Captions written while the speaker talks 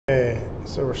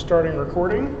So we're starting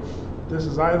recording. This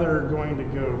is either going to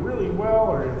go really well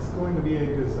or it's going to be a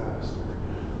disaster.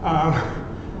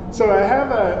 So I have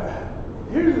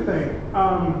here's the thing.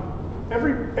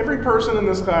 Every person in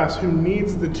this class who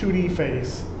needs the 2D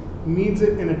face needs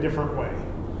it in a different way.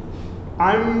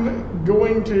 I'm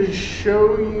going to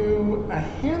show you a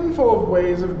handful of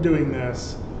ways of doing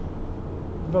this,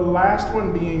 the last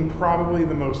one being probably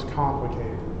the most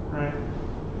complicated, right?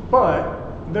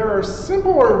 But there are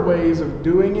simpler ways of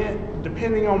doing it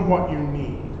depending on what you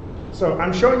need. So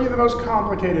I'm showing you the most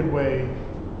complicated way.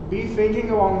 Be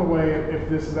thinking along the way if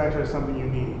this is actually something you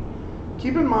need.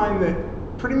 Keep in mind that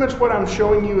pretty much what I'm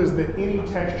showing you is that any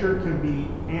texture can be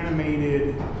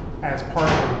animated as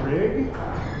part of a rig,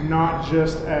 not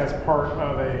just as part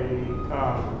of a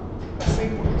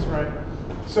sequence, right?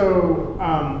 So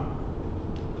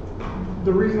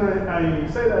the reason I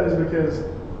say that is because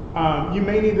you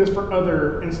may need this for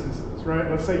other instances, right?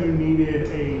 Let's say you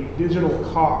needed a digital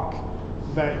clock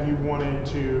that you wanted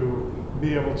to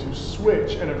be able to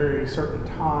switch at a very certain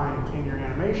time in your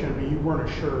animation, but you weren't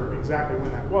sure exactly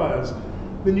when that was.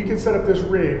 Then you can set up this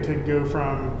rig to go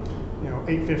from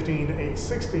 8:15 to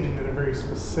 8:16 at a very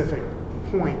specific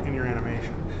point in your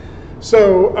animation.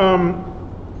 So,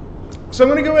 so I'm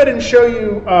going to go ahead and show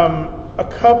you a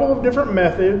couple of different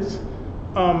methods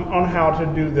on how to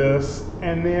do this,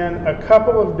 and then a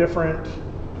couple of different,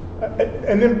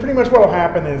 and then pretty much what will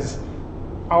happen is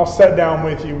I'll sit down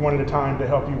with you one at a time to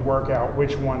help you work out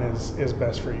which one is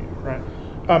best for you, right?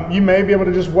 You may be able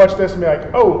to just watch this and be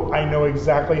like, oh, I know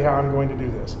exactly how I'm going to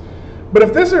do this. But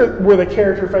if this were the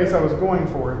character face I was going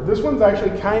for, this one's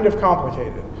actually kind of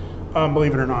complicated,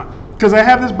 believe it or not. Because I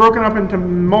have this broken up into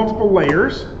multiple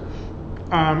layers.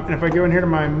 And if I go in here to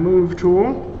my move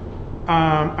tool,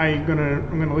 I'm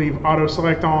gonna leave auto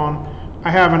select on.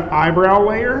 I have an eyebrow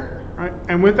layer, right?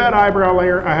 And with that eyebrow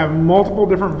layer, I have multiple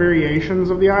different variations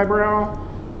of the eyebrow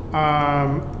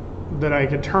that I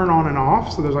could turn on and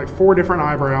off. So there's like 4 different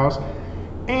eyebrows.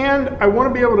 And I want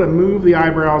to be able to move the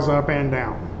eyebrows up and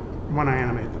down when I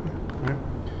animate them,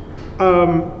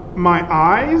 right? My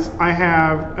eyes, I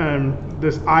have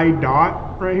this eye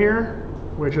dot right here,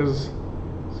 which is,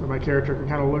 so my character can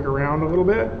kind of look around a little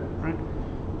bit, right?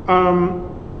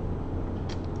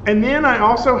 And then I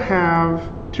also have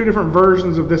 2 different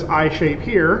versions of this eye shape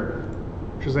here,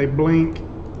 which is a blink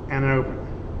and an open,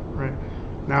 right?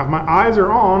 Now, if my eyes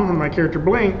are on when my character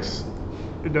blinks,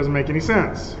 it doesn't make any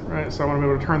sense, right? So I want to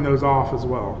be able to turn those off as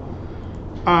well.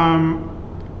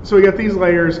 So we got these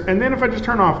layers, and then if I just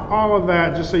turn off all of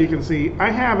that, just so you can see, I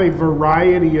have a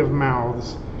variety of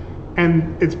mouths,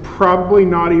 and it's probably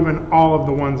not even all of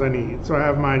the ones I need. So I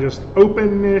have my just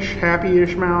open-ish,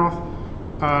 happy-ish mouth,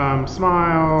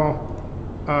 smile,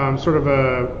 sort of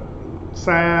a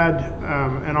sad,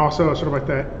 and also sort of like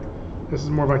that. This is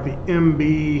more like the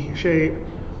MB shape.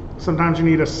 Sometimes you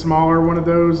need a smaller one of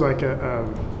those, like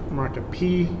more like a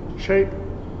P shape.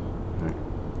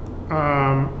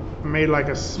 Made like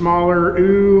a smaller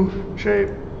ooh shape,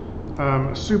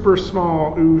 super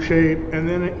small ooh shape, and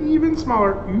then an even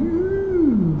smaller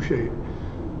ooh shape.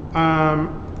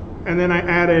 And then I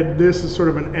added this as sort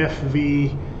of an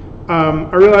FV.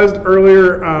 I realized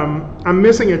earlier I'm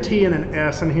missing a T and an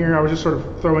S in here. I was just sort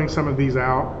of throwing some of these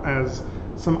out as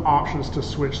some options to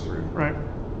switch through, right?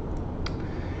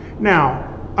 Now,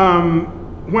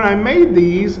 when I made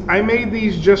these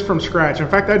just from scratch. In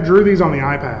fact, I drew these on the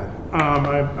iPad.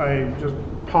 I just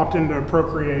popped into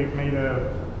Procreate, made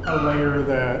a layer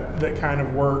that kind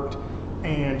of worked,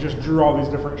 and just drew all these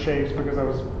different shapes because I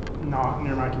was not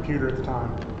near my computer at the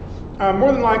time.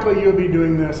 More than likely, you'll be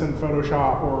doing this in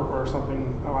Photoshop or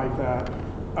something like that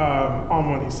on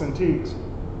one of these Cintiqs.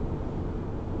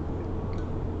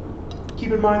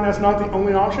 Keep in mind that's not the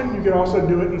only option. You could also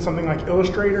do it in something like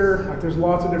Illustrator. Like there's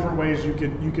lots of different ways you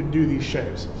could do these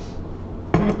shapes.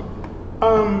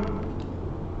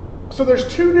 So there's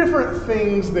 2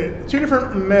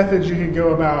 different methods you could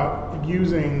go about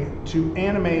using to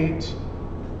animate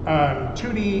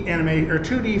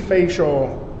 2D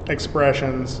facial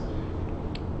expressions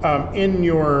in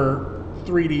your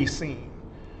 3D scene.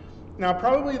 Now,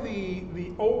 probably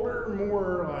the older,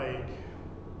 more like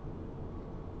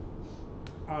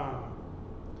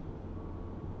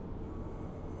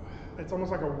it's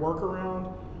almost like a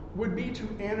workaround would be to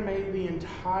animate the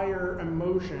entire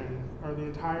emotion or the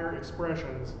entire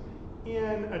expressions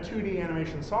in a 2D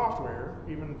animation software,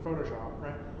 even Photoshop,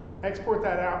 right? Export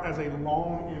that out as a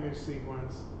long image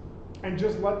sequence and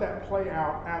just let that play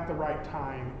out at the right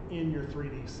time in your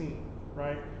 3D scene,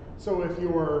 right? So if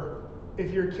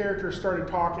your character started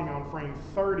talking on frame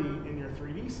 30 in your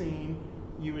 3D scene,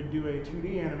 you would do a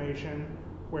 2D animation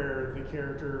where the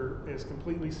character is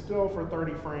completely still for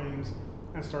 30 frames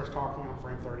and starts talking on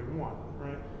frame 31,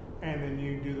 right? And then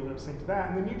you do the lip sync to that,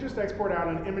 and then you just export out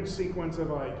an image sequence of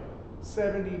like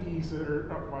 70 pieces,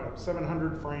 or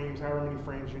 700 frames, however many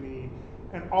frames you need,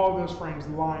 and all of those frames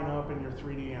line up in your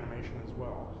 3D animation as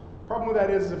well. Problem with that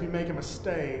is if you make a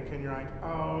mistake and you're like,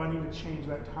 oh, I need to change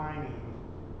that timing,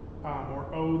 or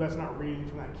oh, that's not reading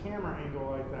from that camera angle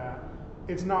like that,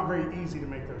 it's not very easy to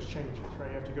make those changes, right?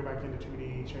 You have to go back into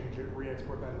 2D, change it,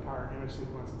 re-export that entire image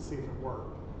sequence and see if it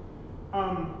worked.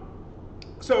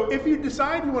 So if you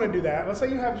decide you want to do that, let's say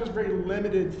you have just very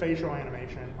limited facial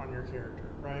animation on your character,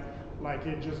 right? Like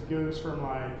it just goes from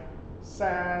like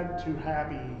sad to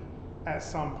happy at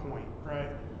some point, right?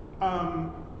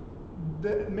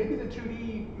 Maybe the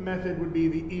 2D method would be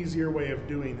the easier way of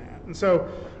doing that. And so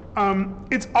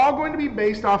it's all going to be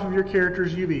based off of your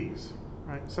character's UVs,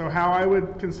 right? So how I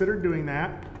would consider doing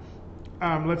that,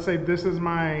 let's say this is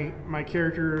my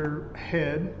character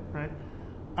head, right?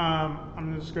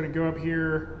 I'm just going to go up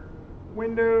here,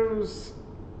 Windows,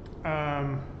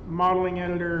 Modeling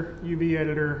Editor, UV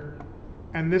Editor,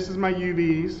 and this is my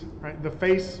UVs, right? The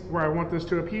face where I want this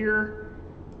to appear,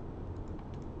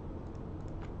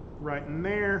 right in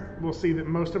there. We'll see that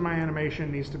most of my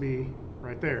animation needs to be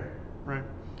right there, right?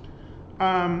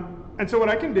 And so what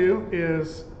I can do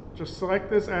is just select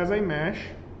this as a mesh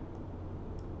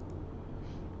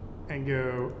and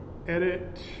go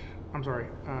Edit, I'm sorry,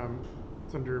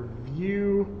 it's under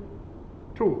View,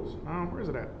 Tools. Where is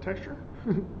it at? Texture?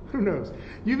 Who knows?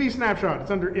 UV Snapshot,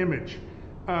 it's under Image.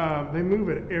 They move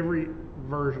it every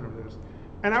version of this.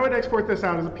 And I would export this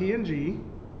out as a PNG,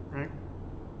 right?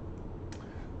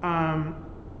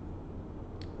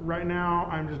 Right now,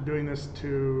 I'm just doing this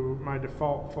to my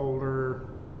default folder.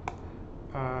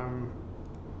 I'm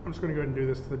just going to go ahead and do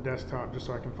this to the desktop just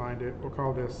so I can find it. We'll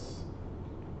call this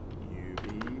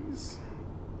UVs.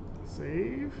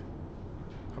 Save.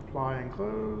 Apply and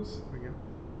close. There we go.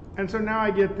 And so now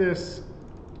I get this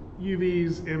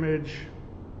UVs image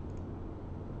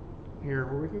here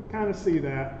where we can kind of see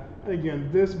that. And again,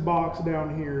 this box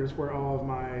down here is where all of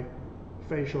my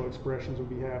facial expressions will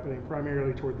be happening,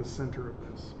 primarily toward the center of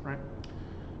this, right?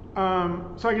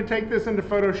 So I can take this into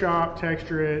Photoshop,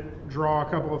 texture it, draw a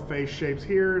couple of face shapes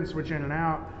here and switch in and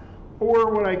out.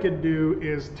 Or what I could do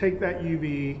is take that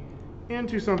UV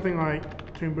into something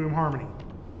like Toon Boom Harmony.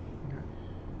 Okay.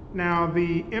 Now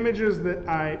the images that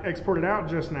I exported out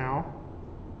just now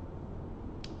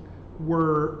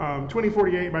were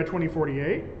 2048 by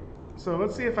 2048. So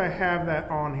let's see if I have that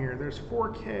on here. There's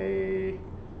 4K.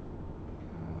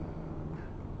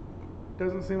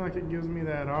 Doesn't seem like it gives me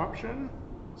that option.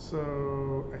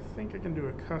 So I think I can do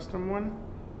a custom one.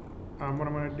 What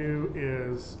I'm going to do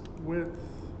is width,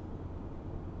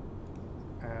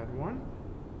 add one.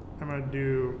 I'm going to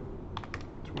do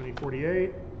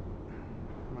 2048.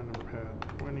 My number pad,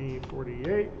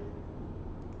 2048.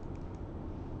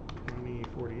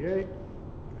 2048. There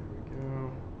we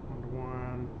go.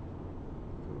 1:1.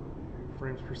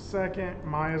 Frames per second.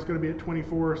 Maya's going to be at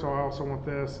 24, so I also want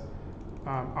this.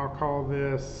 I'll call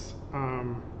this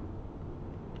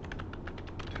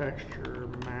texture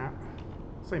map.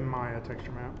 Say Maya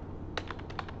texture map.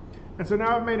 And so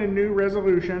now I've made a new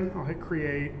resolution. I'll hit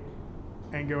create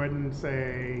and go ahead and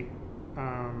say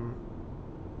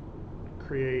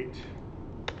create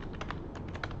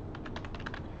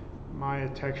Maya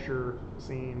texture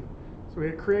scene. So we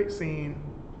hit create scene.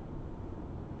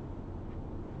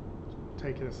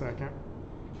 Take it a second.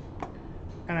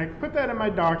 And I put that in my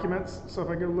documents. So if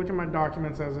I go look at my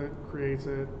documents as it creates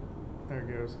it, there it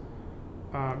goes.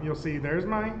 You'll see there's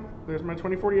my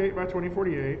 2048 by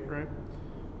 2048, right?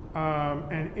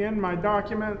 And in my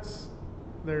documents,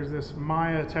 there's this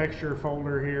Maya texture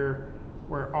folder here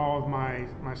where all of my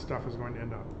stuff is going to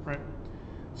end up, right?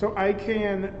 So I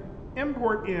can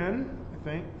import in, I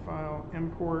think, file,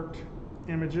 import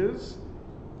images,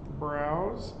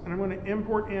 browse, and I'm going to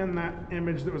import in that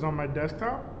image that was on my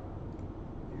desktop.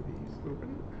 UVs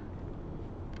open.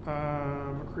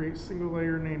 Create single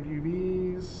layer named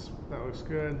UVs. That looks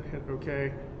good. Hit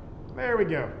OK. There we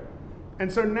go.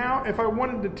 And so now if I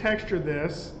wanted to texture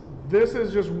this, this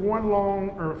is just one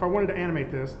long, or if I wanted to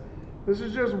animate this, this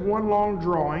is just one long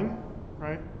drawing,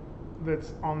 right,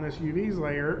 that's on this UVs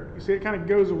layer. You see it kind of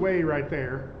goes away right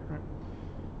there. Right?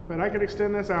 But I could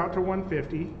extend this out to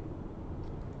 150.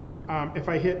 If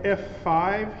I hit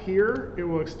F5 here, it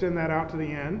will extend that out to the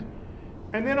end.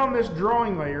 And then on this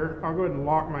drawing layer, I'll go ahead and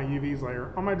lock my UVs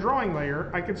layer. On my drawing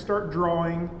layer, I could start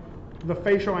drawing the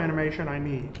facial animation I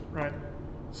need, right?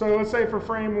 So let's say for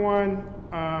frame one,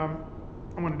 I'm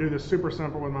going to do this super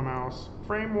simple with my mouse.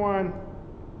 Frame one,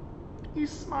 He's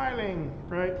smiling,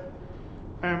 right?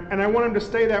 And I want him to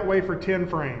stay that way for 10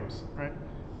 frames, right?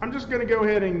 I'm just gonna go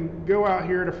ahead and go out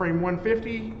here to frame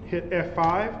 150, hit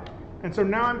F5, and so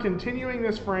now I'm continuing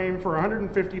this frame for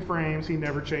 150 frames, he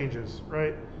never changes,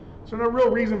 right? So no real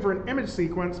reason for an image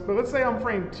sequence, but let's say on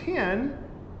frame 10,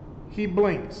 he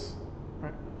blinks,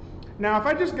 right? Now if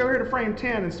I just go here to frame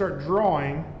 10 and start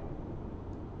drawing,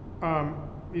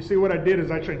 you see what I did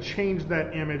is I actually changed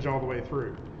that image all the way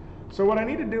through. So what I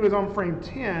need to do is on frame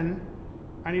 10,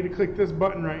 I need to click this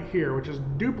button right here, which is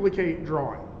duplicate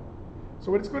drawing.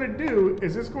 So what it's going to do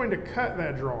is it's going to cut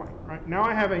that drawing, right? Now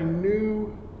I have a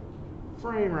new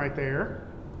frame right there.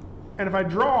 And if I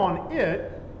draw on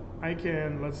it, I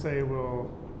can, let's say we'll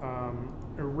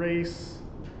erase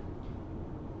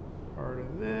part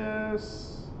of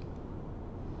this.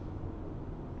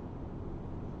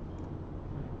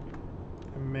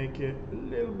 And make it a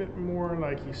little bit more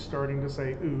like he's starting to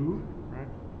say ooh, right?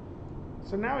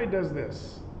 So now he does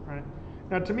this, right?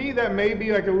 Now to me that may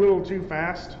be like a little too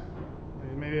fast.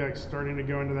 Maybe like starting to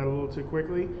go into that a little too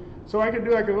quickly. So I could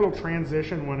do like a little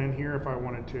transition one in here if I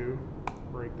wanted to.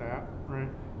 Break that, right?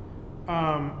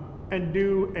 And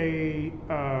do a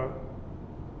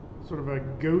sort of a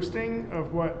ghosting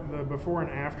of what the before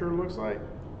and after looks like.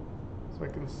 So I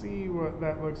can see what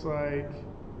that looks like.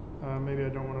 Maybe I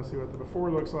don't want to see what the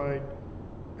before looks like.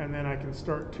 And then I can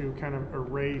start to kind of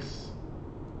erase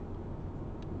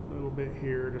a little bit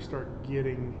here to start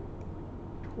getting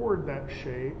toward that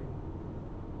shape.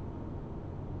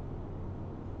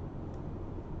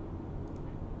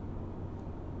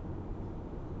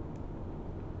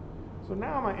 So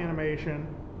now my animation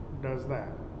does that.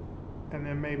 And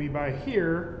then maybe by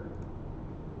here,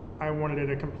 I wanted it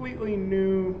a completely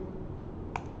new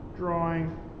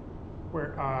drawing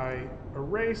where I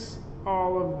erase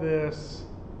all of this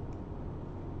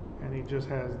and he just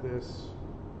has this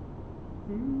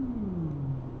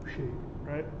shape,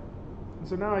 right? And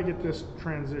so now I get this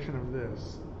transition of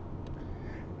this.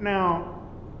 Now,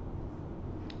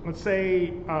 let's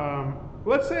say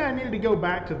I needed to go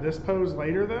back to this pose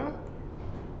later though.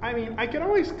 I mean, I can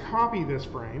always copy this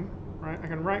frame, right? I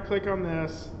can right click on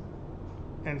this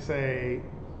and say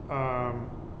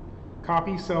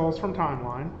copy cells from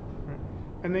timeline, right?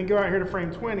 And then go out here to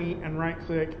frame 20 and right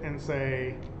click and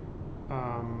say,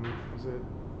 is it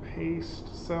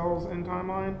paste cells in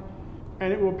timeline?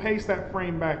 And it will paste that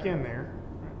frame back in there.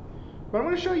 Right? But I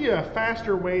want to show you a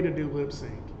faster way to do lip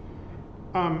sync.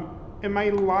 In my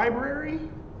library,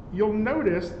 you'll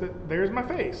notice that there's my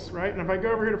face, right? And if I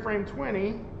go over here to frame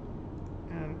 20,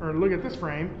 or look at this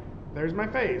frame, there's my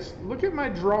face. Look at my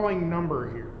drawing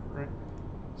number here, right?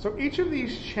 So each of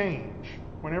these change.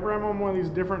 Whenever I'm on one of these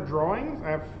different drawings,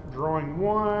 I have drawing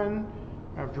 1,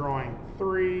 I have drawing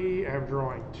 3, I have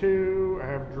drawing 2, I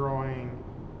have drawing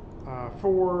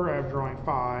 4, I have drawing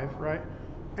 5, right?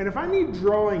 And if I need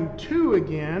drawing 2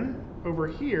 again over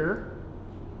here,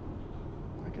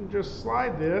 I can just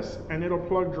slide this and it'll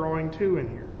plug drawing 2 in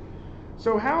here.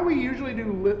 So how we usually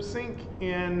do lip sync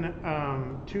in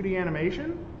 2D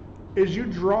animation is you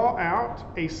draw out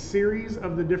a series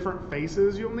of the different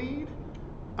faces you'll need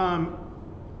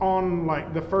on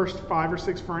like the first 5 or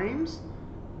 6 frames.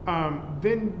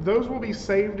 Then those will be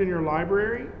saved in your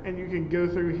library and you can go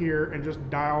through here and just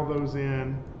dial those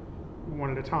in one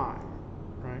at a time,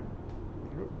 right?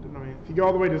 If you go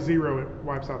all the way to 0, it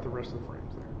wipes out the rest of the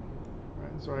frames there.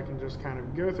 Right? So I can just kind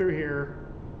of go through here,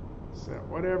 set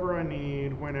whatever I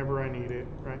need, whenever I need it,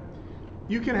 right?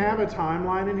 You can have a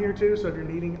timeline in here too, so if you're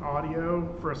needing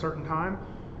audio for a certain time.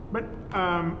 But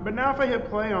now if I hit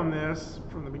play on this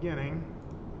from the beginning,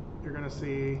 you're gonna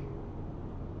see,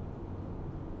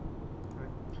 right?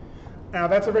 Now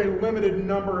that's a very limited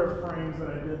number of frames that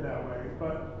I did that way,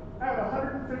 but I have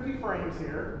 150 frames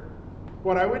here.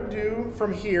 What I would do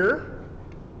from here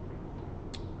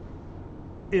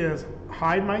is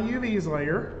hide my UVs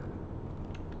layer,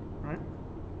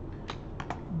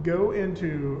 go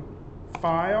into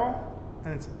File,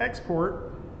 and it's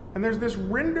Export, and there's this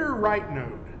Render Right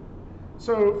node.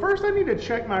 So first I need to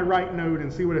check my right node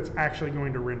and see what it's actually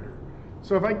going to render.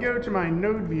 So if I go to my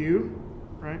node view,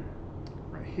 right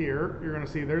here, you're going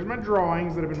to see there's my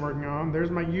drawings that I've been working on,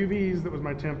 there's my UVs that was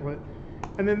my template,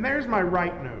 and then there's my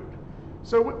right node.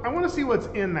 So I want to see what's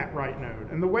in that right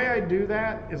node, and the way I do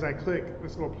that is I click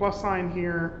this little plus sign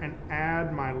here and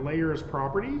add my layers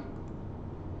property.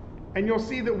 And you'll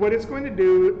see that what it's going to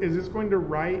do is it's going to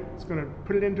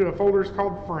put it into a folder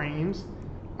called frames.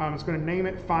 It's going to name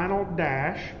it final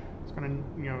dash. It's going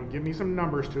to give me some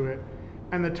numbers to it.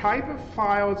 And the type of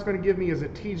file it's going to give me is a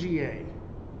TGA.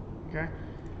 Okay.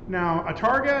 Now a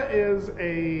targa is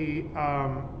a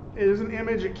it is an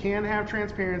image, it can have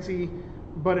transparency,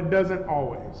 but it doesn't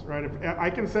always, right? If I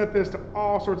can set this to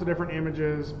all sorts of different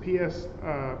images,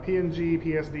 PNG,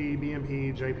 PSD,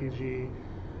 BMP, JPG.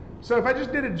 So if I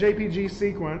just did a JPG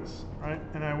sequence, right,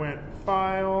 and I went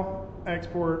File,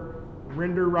 Export,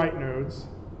 Render Write Nodes,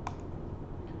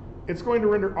 it's going to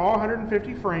render all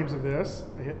 150 frames of this.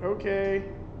 I hit OK,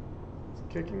 it's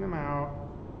kicking them out.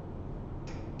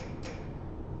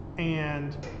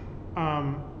 And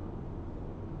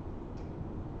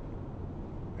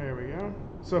there we go.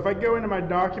 So if I go into my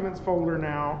Documents folder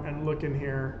now and look in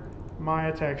here,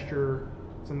 Maya Texture,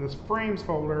 it's in this Frames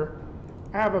folder,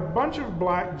 I have a bunch of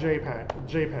black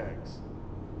JPEGs.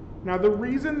 Now the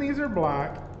reason these are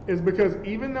black is because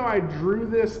even though I drew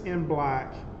this in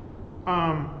black,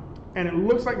 and it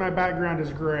looks like my background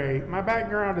is gray, my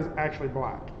background is actually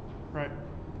black, right?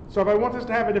 So if I want this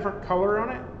to have a different color on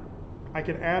it, I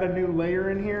could add a new layer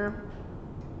in here.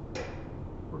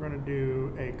 We're going to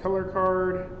do a color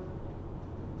card.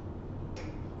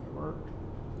 Work.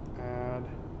 Add.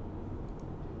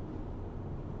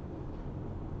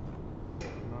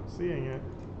 I'm not seeing it.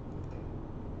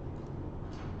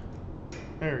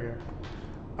 There we go.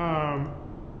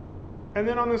 And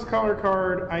then on this color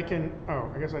card, I can, oh,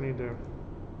 I guess I need to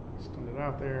extend it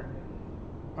out there.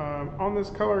 On this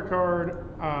color card,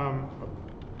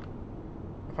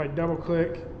 if I double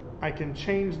click, I can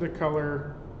change the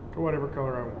color to whatever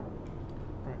color I want.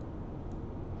 Right.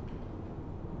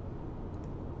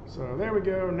 So there we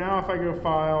go. Now if I go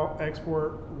File,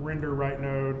 Export, Render Write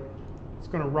Node, it's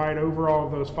going to write over all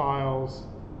of those files.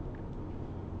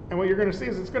 And what you're going to see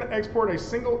is it's going to export a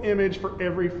single image for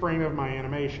every frame of my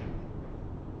animation.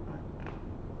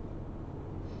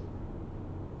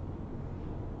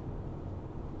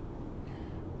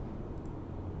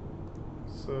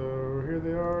 So here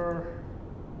they are.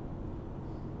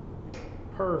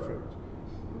 Perfect.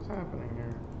 What's happening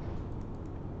here?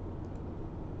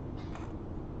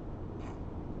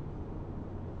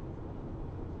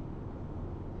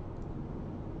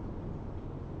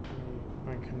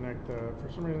 I connect that. For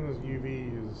some reason, this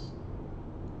UV is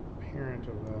parent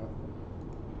of that.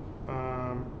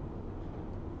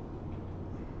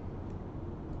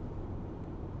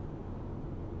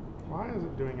 Why is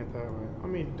it doing it that way? Let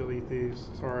me delete these.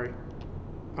 Sorry.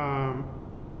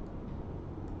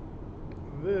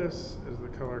 This is the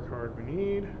color card we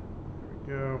need. There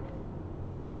we go.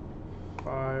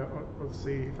 File. Let's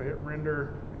see if I hit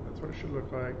render. That's what it should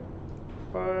look like.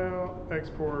 File,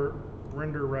 export,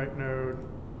 render write node.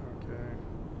 Okay.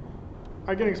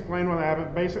 I can explain what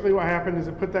happened. Basically, what happened is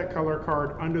it put that color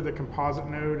card under the composite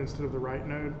node instead of the write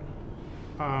node.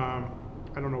 I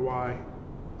don't know why.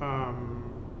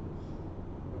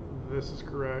 This is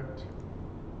correct.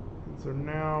 And so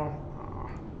now,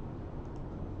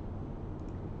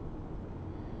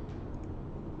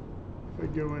 if I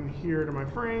go in here to my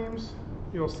frames,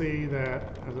 you'll see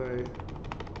that as I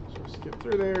sort of skip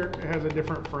through there, it has a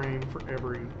different frame for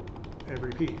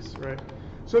every piece, right?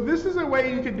 So this is a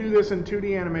way you could do this in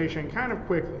 2D animation kind of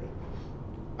quickly.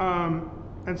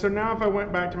 And so now if I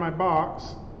went back to my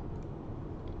box,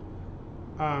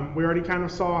 we already kind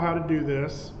of saw how to do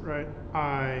this, right?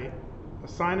 I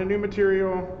assign a new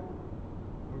material.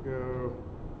 We'll go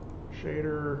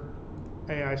shader,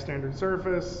 AI standard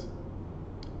surface.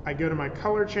 I go to my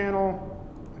color channel,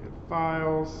 I hit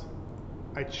files.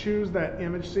 I choose that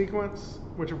image sequence,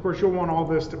 which of course you'll want all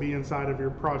this to be inside of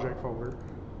your project folder.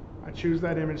 I choose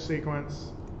that image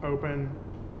sequence, open.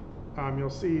 You'll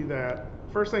see that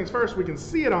first things first, we can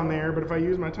see it on there, but if I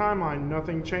use my timeline,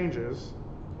 nothing changes,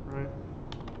 right?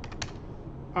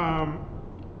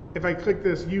 If I click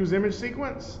this use image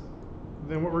sequence,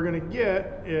 then what we're going to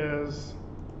get is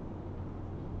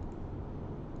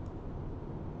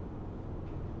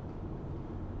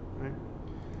right.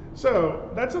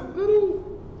 So that's a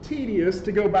little tedious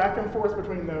to go back and forth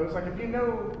between those. Like if you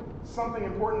know something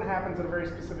important happens at a very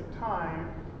specific time,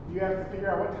 you have to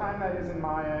figure out what time that is in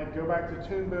Maya, go back to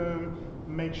Toon Boom,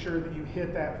 make sure that you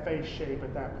hit that face shape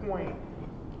at that point.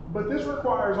 But this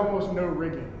requires almost no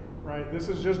rigging. Right? This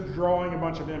is just drawing a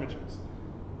bunch of images.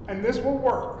 And this will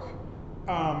work.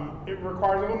 It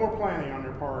requires a little more planning on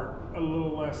your part, a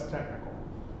little less technical.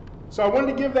 So I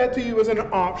wanted to give that to you as an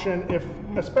option,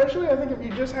 especially I think if you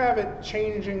just have it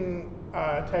changing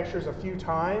textures a few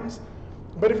times.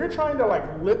 But if you're trying to like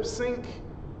lip sync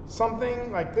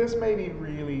something, like this may be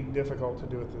really difficult to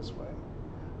do it this way.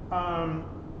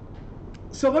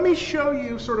 So let me show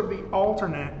you sort of the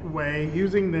alternate way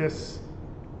using this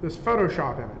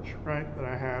Photoshop image, right, that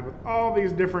I had with all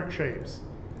these different shapes.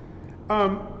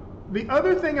 The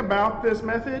other thing about this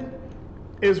method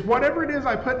is whatever it is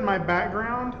I put in my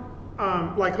background,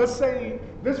 Like let's say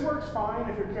this works fine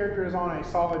if your character is on a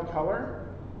solid color,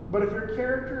 but if your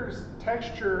character's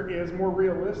texture is more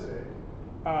realistic,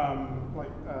 like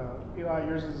Eli,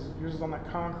 yours is on that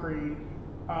concrete,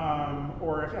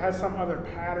 or if it has some other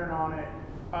pattern on it,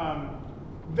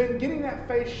 then getting that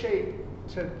face shape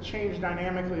to change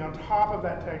dynamically on top of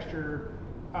that texture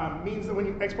means that when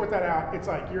you export that out, it's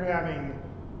like you're having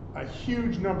a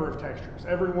huge number of textures.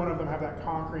 Every one of them have that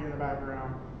concrete in the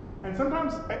background. And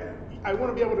sometimes I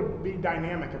want to be able to be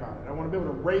dynamic about it. I want to be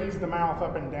able to raise the mouth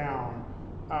up and down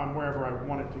wherever I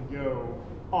want it to go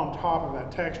on top of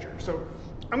that texture. So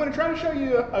I'm going to try to show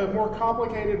you a more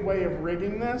complicated way of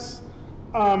rigging this,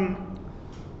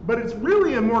 but it's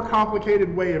really a more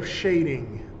complicated way of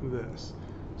shading this.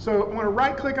 So I'm going to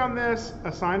right click on this,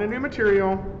 assign a new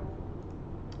material,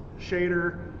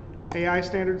 shader, AI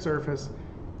standard surface.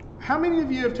 How many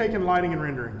of you have taken lighting and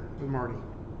rendering with Marty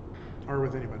or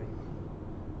with anybody?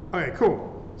 Okay,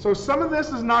 cool. So some of this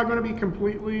is not going to be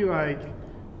completely like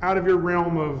out of your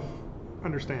realm of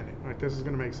understanding. Like this is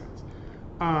going to make sense.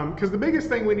 Because the biggest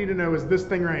thing we need to know is this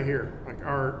thing right here, like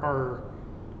our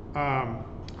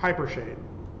hyper shade.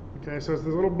 Okay, so it's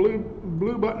this little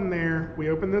blue button there. We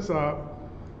open this up.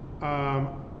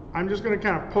 I'm just going to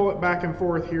kind of pull it back and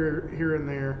forth here and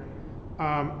there.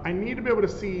 I need to be able to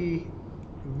see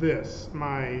this,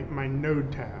 my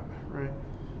node tab, right?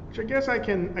 Which I guess I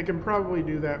can probably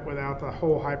do that without the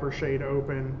whole hyper shade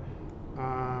open.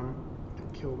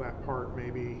 Kill that part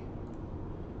maybe,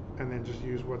 and then just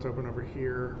use what's open over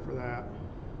here for that.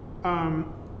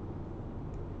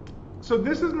 So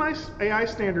this is my AI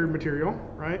standard material,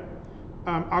 right?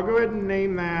 I'll go ahead and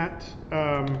name that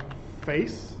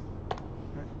face.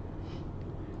 Right?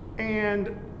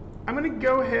 And I'm going to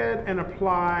go ahead and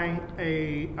apply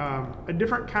a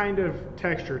different kind of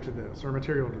texture to this, or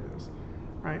material to this,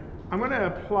 right? I'm going to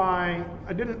apply,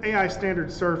 I did an AI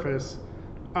standard surface.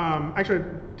 Actually,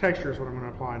 texture is what I'm going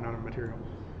to apply, not a material.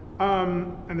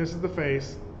 And this is the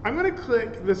face. I'm going to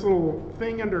click this little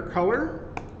thing under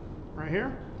color, right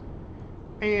here.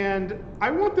 And I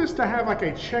want this to have like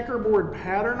a checkerboard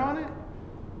pattern on it.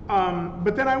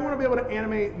 But then I want to be able to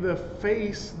animate the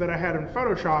face that I had in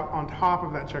Photoshop on top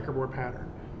of that checkerboard pattern.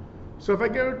 So if I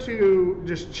go to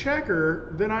just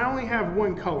checker, then I only have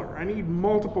one color. I need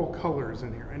multiple colors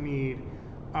in here. I need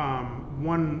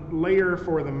one layer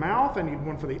for the mouth, I need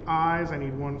one for the eyes, I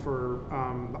need one for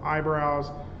the eyebrows.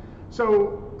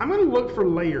 So I'm going to look for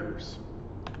layers.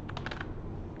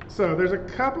 So there's a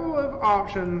couple of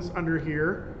options under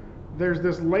here. There's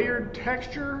this layered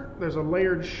texture, there's a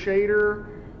layered shader,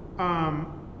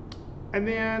 and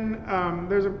then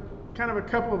there's a kind of a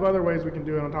couple of other ways we can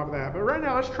do it on top of that. But right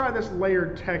now, let's try this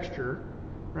layered texture.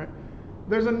 Right?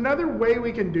 There's another way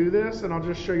we can do this, and I'll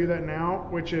just show you that now,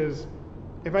 which is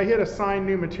if I hit assign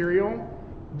new material,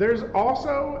 there's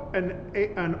also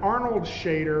an Arnold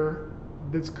shader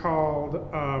that's called,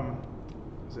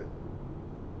 is it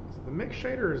the mix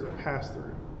shader or is it pass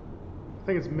through? I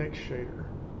think it's mix shader.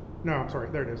 No, I'm sorry,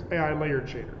 there it is, AI layered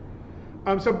shader.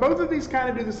 So both of these kind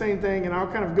of do the same thing, and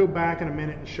I'll kind of go back in a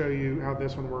minute and show you how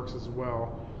this one works as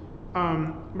well.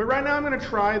 But right now I'm going to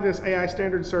try this AI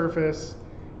standard surface,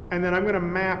 and then I'm going to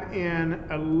map in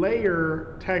a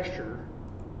layer texture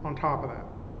on top of that.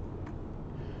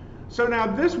 So now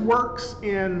this works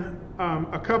in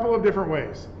a couple of different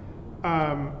ways.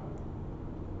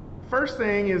 First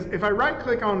thing is if I right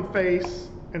click on face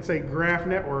and say graph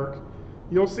network,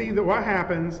 you'll see that what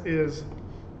happens is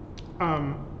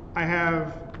I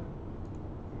have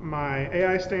my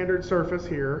AI standard surface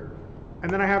here, and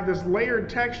then I have this layered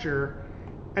texture,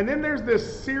 and then there's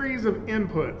this series of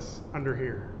inputs under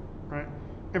here, right?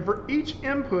 And for each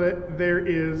input, there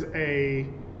is a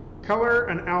color,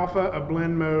 an alpha, a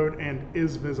blend mode, and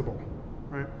is visible,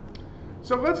 right?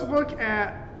 So let's look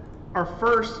at our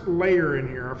first layer in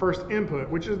here, our first input,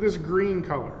 which is this green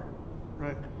color,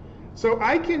 right? So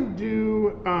I can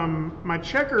do my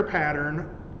checker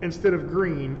pattern instead of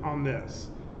green on this.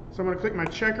 So I'm going to click my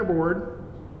checkerboard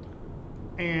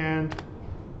and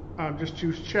just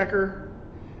choose checker.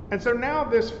 And so now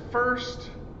this first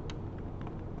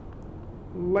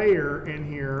layer in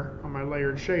here on my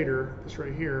layered shader, this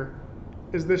right here,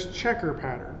 is this checker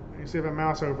pattern. You see if I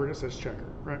mouse over it, it says checker,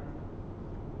 right?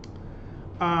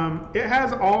 It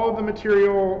has all of the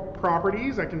material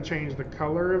properties. I can change the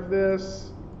color of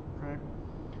this, right?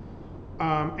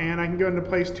 And I can go into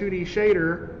place 2D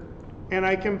shader, and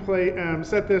I can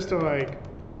set this to like,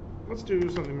 let's do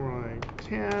something more like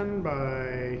 10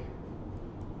 by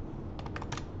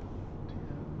 10.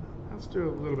 Let's do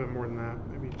a little bit more than that,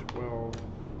 maybe 12.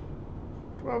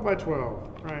 12 by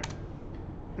 12, right?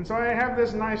 And so I have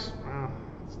this nice,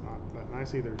 It's not that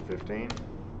nice either. 15.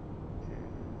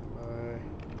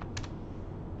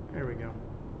 There we go.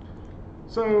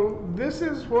 So this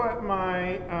is what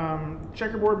my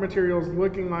checkerboard material is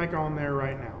looking like on there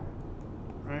right now,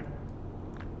 right?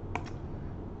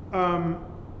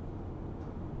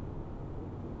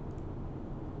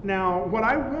 Now, what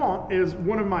I want is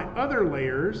one of my other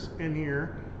layers in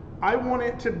here. I want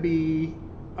it to be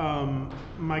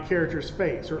my character's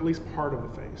face, or at least part of the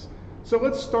face. So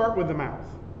let's start with the mouth,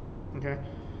 okay?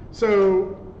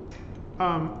 So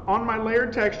on my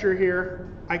layered texture here,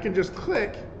 I can just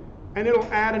click and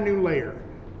it'll add a new layer.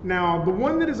 Now, the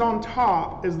one that is on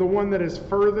top is the one that is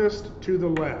furthest to the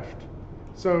left.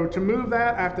 So to move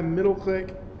that, I have to middle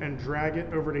click and drag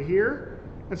it over to here.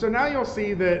 And so now you'll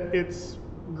see that it's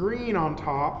green on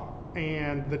top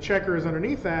and the checker is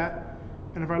underneath that.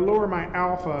 And if I lower my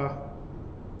alpha,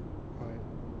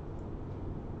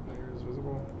 layer is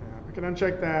visible. Yeah, I can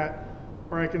uncheck that,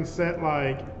 or I can set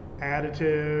like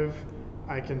additive,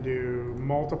 I can do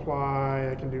multiply,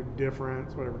 I can do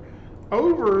difference, whatever.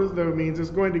 Over, though, means it's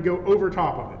going to go over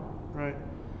top of it, right?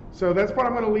 So that's what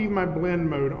I'm going to leave my blend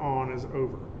mode on, is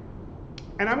over.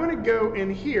 And I'm going to go in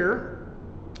here,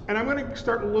 and I'm going to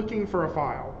start looking for a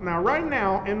file. Now, right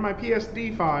now, in my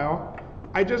PSD file,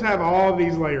 I just have all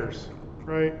these layers,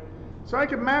 right? So I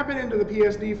could map it into the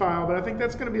PSD file, but I think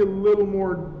that's going to be a little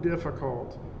more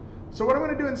difficult. So what I'm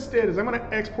going to do instead is I'm going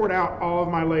to export out all of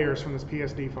my layers from this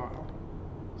PSD file.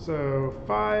 So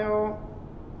File,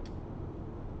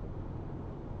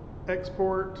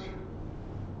 Export,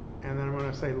 and then I'm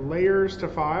going to say Layers to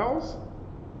Files.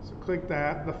 So click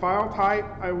that. The file type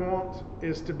I want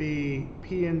is to be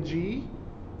PNG.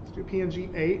 Let's do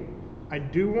PNG 8. I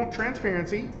do want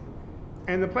transparency.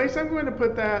 And the place I'm going to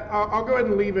put that, I'll go ahead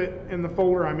and leave it in the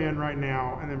folder I'm in right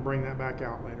now and then bring that back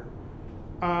out later.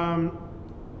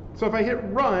 So if I hit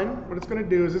run, what it's going to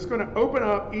do is it's going to open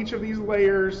up each of these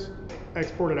layers,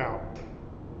 export it out.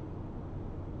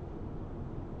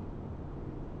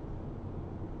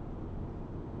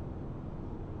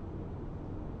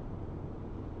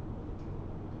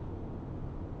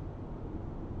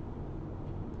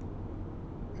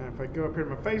 And if I go up here to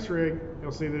my face rig,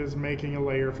 you'll see that it's making a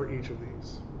layer for each of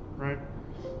these, right?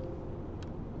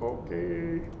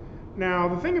 Okay. Now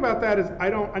the thing about that is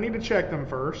I need to check them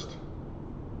first.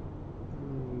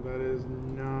 That is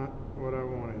not what I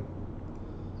wanted.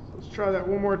 So let's try that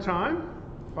one more time.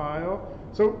 File.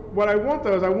 So what I want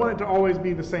though is I want it to always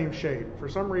be the same shape. For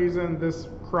some reason this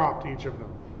cropped each of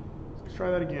them. So let's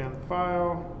try that again.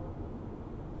 File.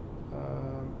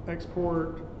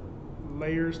 Export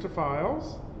layers to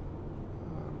files.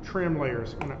 Trim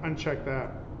layers. I'm going to uncheck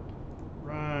that.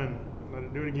 Run. Let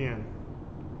it do it again.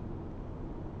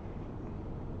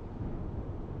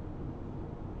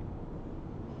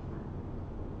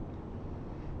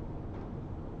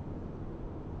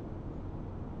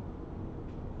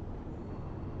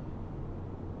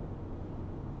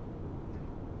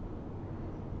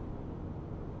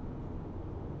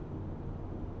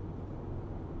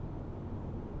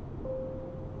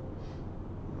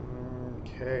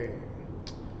 Okay.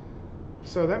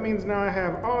 So that means now I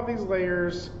have all of these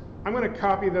layers. I'm going to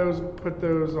copy those, put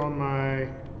those on my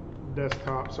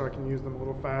desktop so I can use them a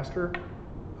little faster.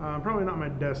 Probably not my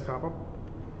desktop.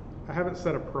 I haven't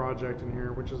set a project in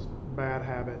here, which is a bad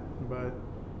habit, but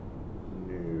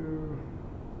new.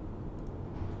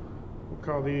 We'll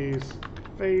call these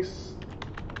face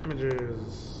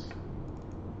images.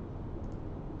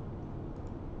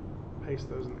 Paste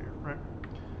those in there, right?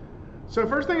 So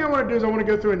first thing I want to do is I want to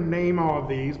go through and name all of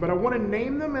these, but I want to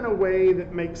name them in a way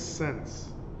that makes sense.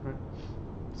 Right?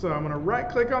 So I'm going to right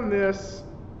click on this,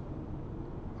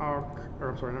 or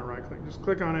I'm sorry, not right click, just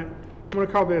click on it. I'm going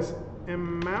to call this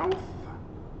mouth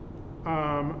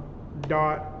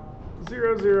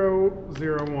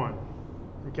 .0001.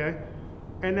 Okay?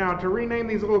 And now to rename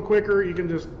these a little quicker, you can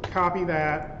just copy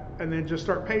that and then just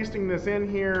start pasting this in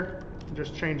here and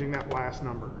just changing that last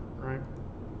number, right?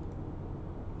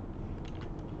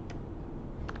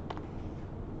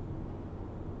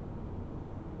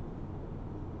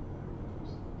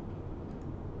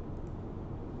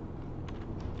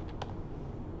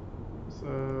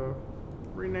 So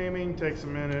renaming takes a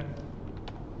minute.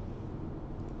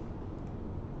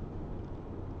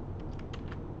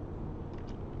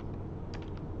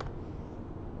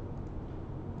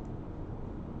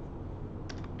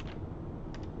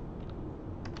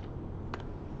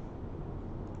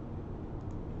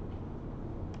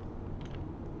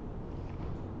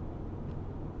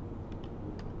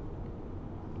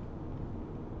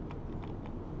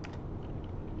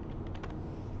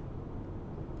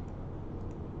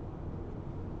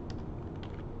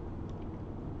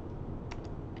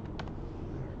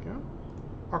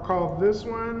 call this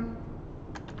one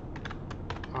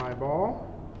eyeball.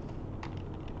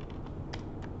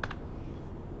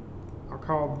 I'll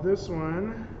call this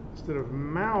one, instead of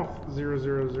mouth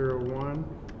 0001,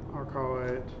 I'll call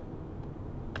it,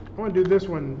 I want to do this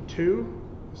one 2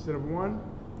 instead of 1.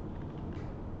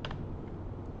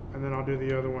 And then I'll do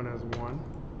the other one as 1,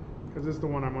 because this is the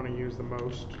one I'm going to use the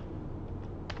most.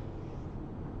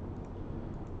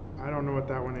 I don't know what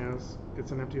that one is.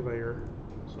 It's an empty layer.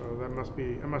 So that must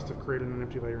be, I must have created an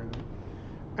empty layer in there.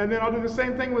 And then I'll do the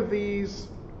same thing with these.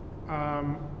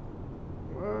 Whoa,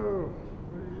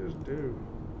 what did you just do?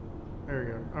 There you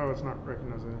go. Oh, it's not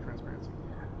recognizing the transparency.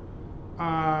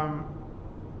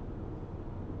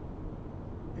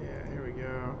 Yeah, here we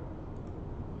go.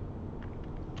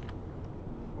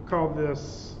 We'll call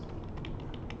this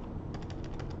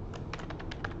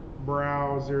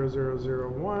brow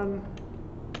 0001.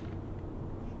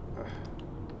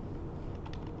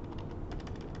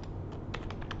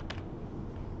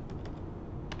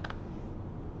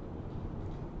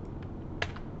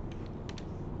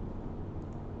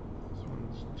 This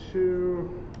one's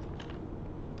 2.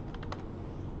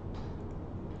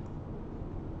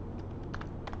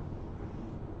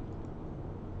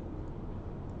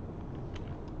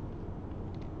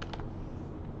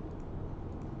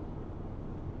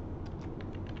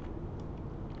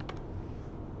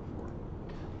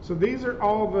 So these are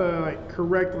all the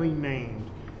correctly named.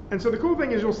 And so the cool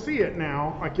thing is you'll see it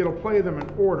now, like it'll play them in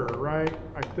order, right?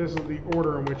 Like this is the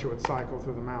order in which it would cycle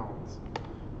through the mouths.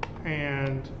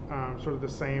 And sort of the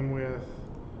same with,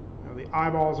 you know, the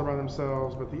eyeballs are by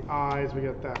themselves, but the eyes, we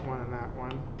get that one and that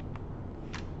one.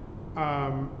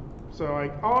 So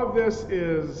like all of this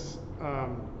is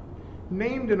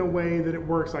named in a way that it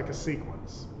works like a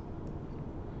sequence.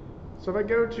 So if I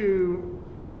go to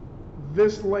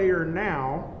this layer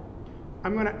now,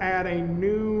 I'm going to add a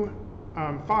new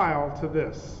file to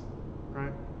this,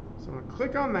 right? So I'm going to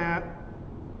click on that.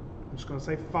 I'm just going to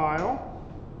say File.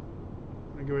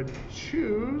 I'm going to go ahead and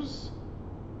choose,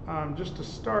 just to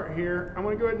start here, I'm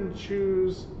going to go ahead and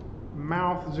choose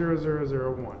Mouth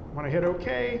 0001. When I hit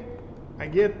OK, I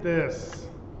get this,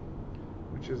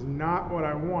 which is not what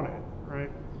I wanted, right?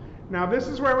 Now this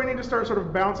is where we need to start sort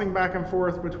of bouncing back and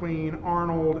forth between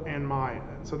Arnold and Maya.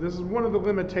 And so this is one of the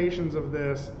limitations of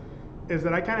this, is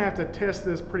that I kind of have to test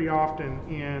this pretty often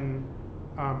in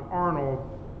Arnold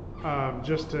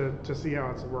just to see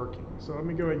how it's working. So let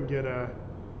me go ahead and get a,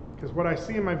 because what I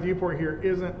see in my viewport here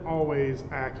isn't always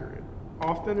accurate.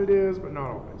 Often it is, but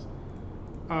not always.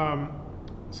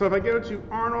 So if I go to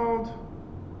Arnold,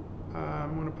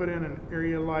 I'm going to put in an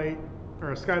area light,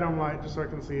 or a skydome light, just so I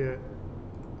can see it.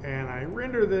 And I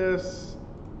render this,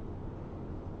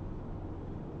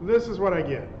 this is what I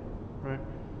get, right?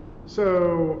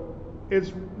 So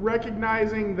it's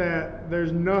recognizing that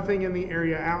there's nothing in the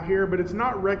area out here, but it's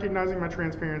not recognizing my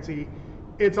transparency.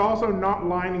 It's also not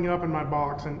lining up in my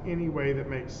box in any way that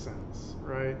makes sense,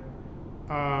 right?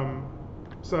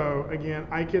 So again,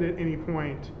 I could at any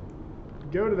point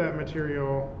go to that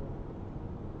material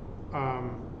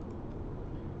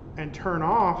and turn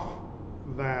off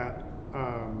that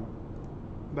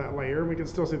that layer. We can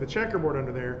still see the checkerboard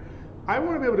under there. I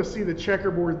want to be able to see the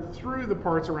checkerboard through the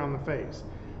parts around the face.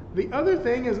 The other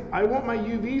thing is I want my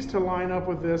UVs to line up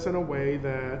with this in a way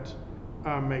that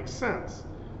makes sense.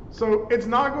 So it's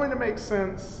not going to make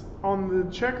sense on the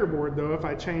checkerboard though if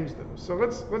I change those. So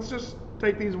let's just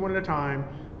take these one at a time.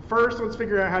 First, let's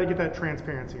figure out how to get that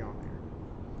transparency on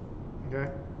there.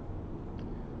 Okay.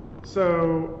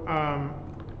 So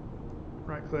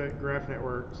right click, graph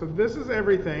network. So this is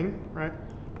everything, right?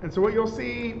 And so what you'll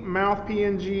see, mouth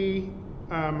PNG,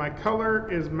 my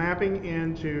color is mapping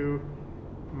into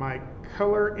my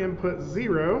color input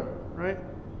 0, right?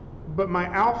 But my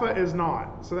alpha is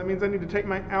not. So that means I need to take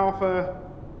my alpha,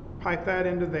 pipe that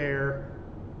into there.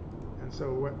 And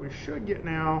so what we should get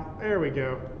now, there we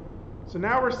go. So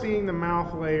now we're seeing the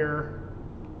mouth layer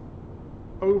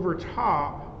over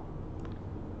top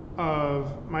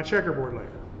of my checkerboard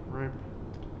layer, right?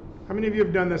 How many of you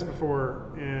have done this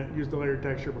before and used the layered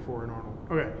texture before in Arnold?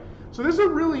 Okay, so this is a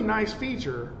really nice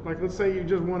feature. Like let's say you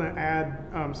just want to add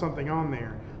something on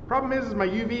there. Problem is my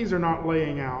UVs are not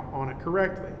laying out on it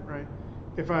correctly, right?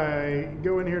 If I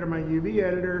go in here to my UV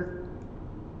editor,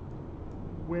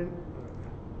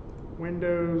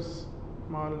 Windows,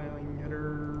 modeling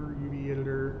editor, UV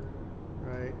editor,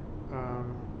 right? I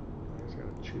just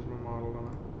got to choose my model, don't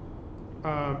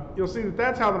I? You'll see that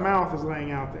that's how the mouth is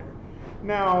laying out there.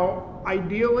 Now,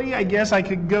 ideally, I guess I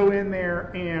could go in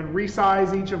there and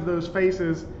resize each of those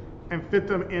faces and fit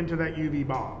them into that UV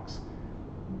box.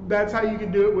 That's how you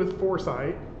can do it with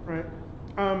foresight, right?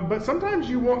 But sometimes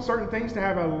you want certain things to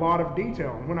have a lot of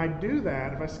detail. And when I do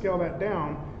that, if I scale that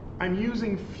down, I'm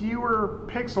using fewer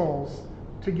pixels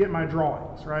to get my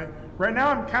drawings, right? Right now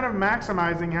I'm kind of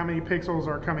maximizing how many pixels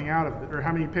are coming out of it, or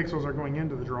how many pixels are going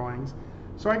into the drawings,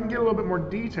 so I can get a little bit more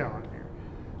detail in here.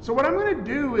 So what I'm going to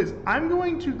do is I'm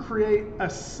going to create a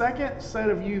second set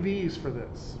of UVs for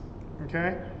this,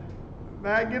 okay?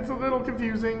 That gets a little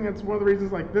confusing. It's one of the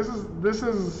reasons, like, this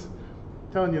is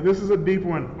telling you, this is a deep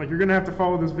one. Like, you're going to have to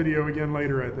follow this video again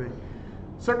later, I think.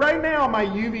 So right now my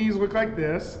UVs look like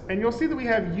this, and you'll see that we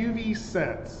have UV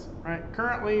sets, right?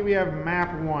 Currently we have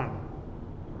map 1,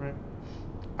 right?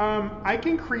 I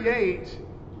can create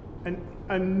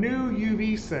a new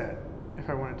UV set if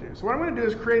I wanted to. So what I'm going to do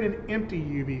is create an empty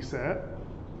UV set,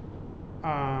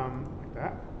 like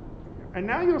that. And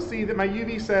now you'll see that my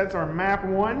UV sets are map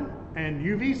 1 and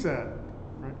UV set,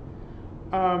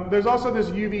 right? There's also this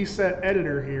UV set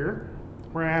editor here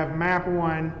where I have map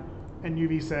 1 and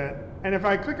UV set. And if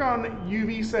I click on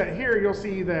UV set here, you'll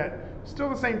see that still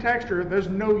the same texture, there's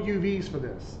no UVs for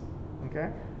this,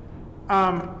 okay?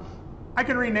 I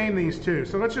can rename these too.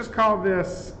 So let's just call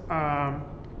this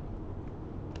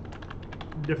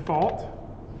default,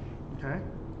 okay?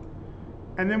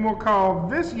 And then we'll call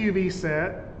this UV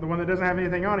set, the one that doesn't have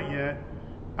anything on it yet,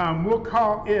 we'll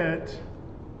call it,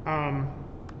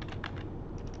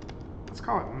 let's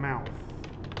call it mouth.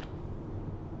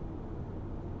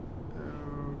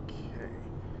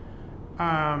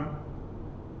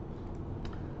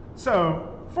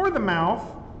 So for the mouth,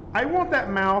 I want that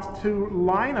mouth to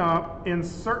line up in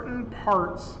certain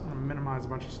parts. I'm going to minimize a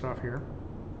bunch of stuff here.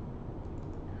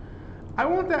 I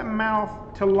want that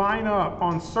mouth to line up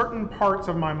on certain parts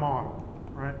of my model,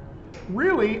 right?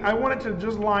 Really, I want it to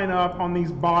just line up on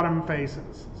these bottom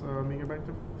faces. So let me go back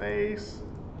to face,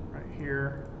 right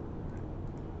here.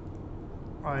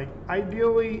 Like,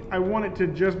 ideally, I want it to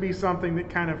just be something that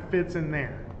kind of fits in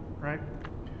there, right?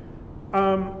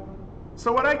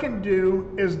 So what I can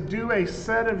do is do a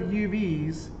set of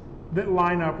UVs that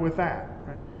line up with that,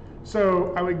 right?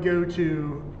 So I would go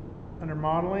to, under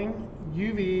modeling,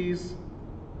 UVs,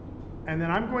 and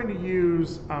then I'm going to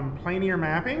use planar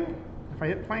mapping. If I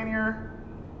hit planar,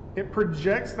 it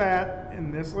projects that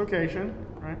in this location,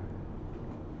 right?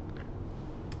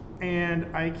 And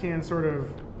I can sort of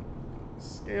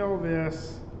scale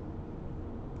this,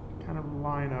 kind of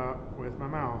line up with my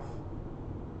mouth.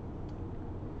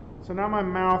 So now my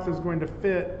mouth is going to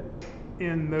fit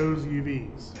in those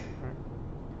UVs. Right?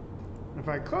 If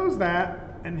I close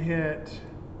that and hit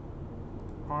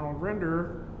Arnold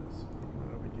render, let's open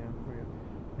that up again.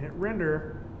 Hit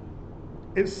render,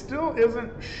 it still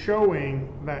isn't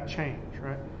showing that change,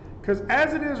 right? Because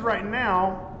as it is right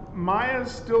now,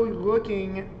 Maya's still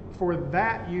looking for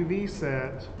that UV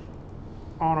set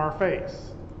on our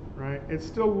face, right? It's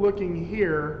still looking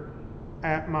here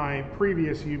at my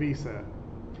previous UV set.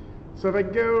 So if I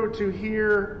go to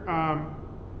here, oh,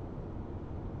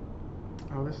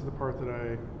 this is the part that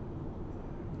UV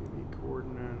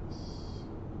coordinates.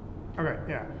 Okay,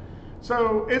 yeah.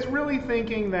 So it's really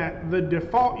thinking that the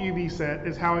default UV set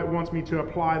is how it wants me to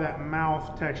apply that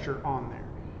mouth texture on there.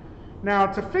 Now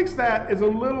to fix that is a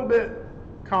little bit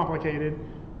complicated,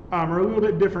 or a little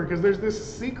bit different, because there's this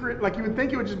secret, like you would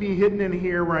think it would just be hidden in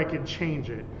here where I could change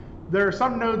it. There are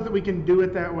some nodes that we can do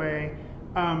it that way.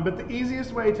 But the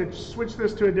easiest way to switch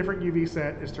this to a different UV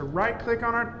set is to right click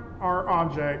on our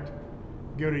object,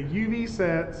 go to UV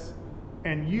sets,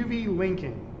 and UV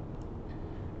linking.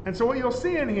 And so what you'll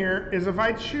see in here is if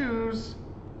I choose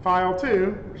file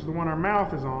 2, which is the one our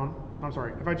mouth is on, I'm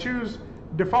sorry, if I choose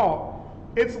default,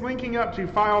 it's linking up to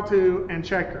file 2 and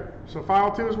checker. So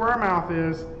file 2 is where our mouth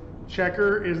is,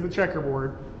 checker is the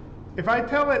checkerboard. If I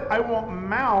tell it I want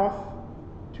mouth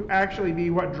to actually be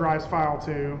what drives file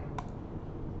 2,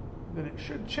 then it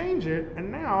should change it, and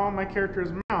now my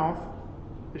character's mouth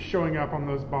is showing up on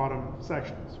those bottom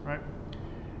sections, right?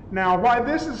 Now, why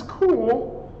this is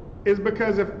cool is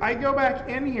because if I go back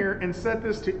in here and set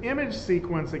this to image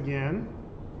sequence again,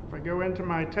 if I go into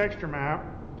my texture map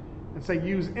and say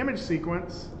use image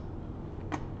sequence,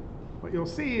 what you'll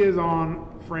see is on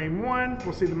frame 1,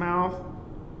 we'll see the mouth.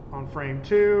 On frame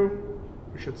 2,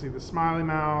 we should see the smiley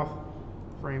mouth.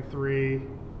 Frame 3, we're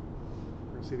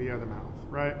going to see the other mouth,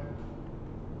 right?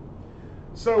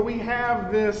 So we have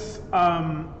this,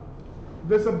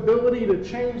 this ability to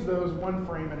change those one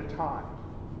frame at a time,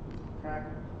 okay?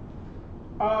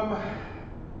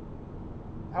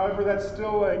 However, that's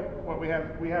still like what we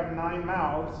have 9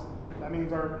 mouths. That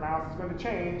means our mouth is going to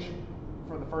change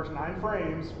for the first 9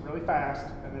 frames really fast,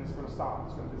 and then it's going to stop.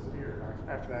 It's going to disappear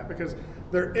after that because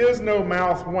there is no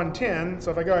mouth 110.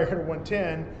 So if I go out here to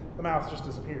 110, the mouth just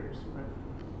disappears. Right?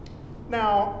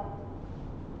 Now,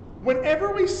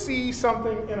 whenever we see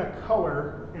something in a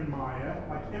color in Maya,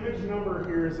 like image number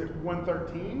here is at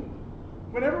 113,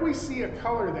 whenever we see a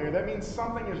color there, that means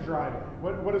something is driving it.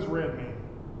 What does red mean?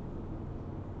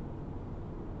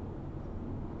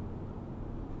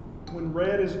 When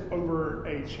red is over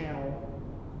a channel,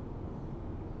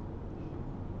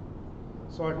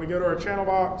 so like we go to our channel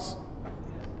box,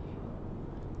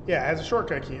 yeah, it has a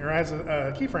shortcut key, or has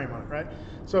a keyframe on it, right?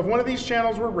 So if one of these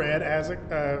channels were red, it has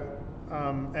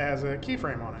a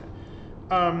keyframe on it.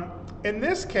 In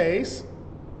this case,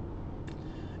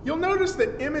 you'll notice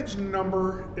that image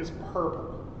number is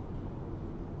purple,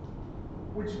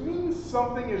 which means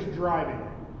something is driving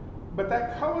it. But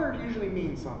that color usually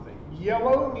means something.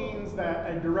 Yellow means that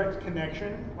a direct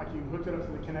connection, like you hooked it up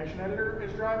to the connection editor,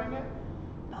 is driving it.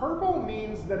 Purple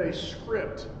means that a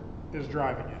script is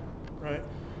driving it, right?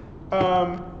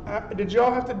 Did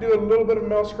y'all have to do a little bit of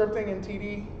mel scripting in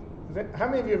TD? How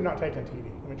many of you have not taken TD?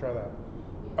 Let me try that.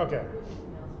 Okay.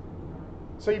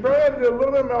 So you probably had to do a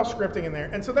little bit of mel scripting in there.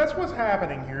 And so that's what's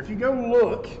happening here. If you go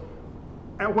look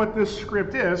at what this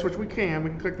script is, which we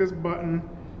can click this button.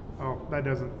 Oh,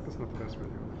 that's not the best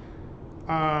video.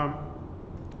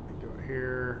 Go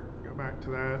here, go back to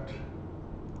that.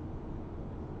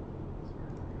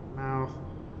 Mouth.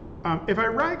 If I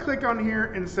right click on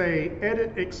here and say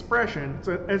edit expression,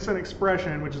 it's an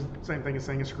expression, which is the same thing as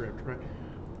saying a script, right?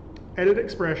 Edit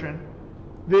expression.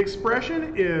 The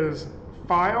expression is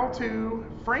file to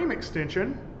frame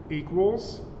extension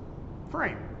equals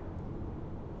frame,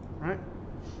 right?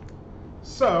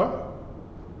 So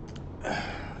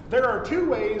there are two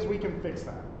ways we can fix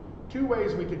that. Two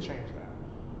ways we could change that.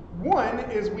 One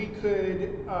is we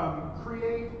could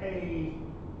create a,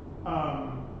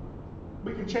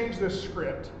 we could change this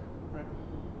script, right?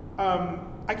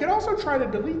 I could also try to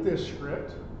delete this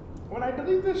script. When I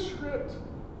delete this script,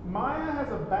 Maya has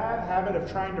a bad habit of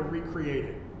trying to recreate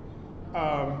it.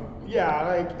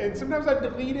 And sometimes I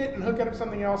delete it and hook it up to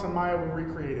something else and Maya will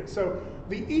recreate it. So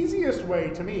the easiest way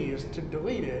to me is to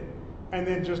delete it and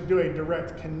then just do a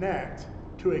direct connect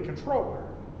to a controller.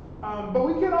 But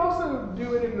we can also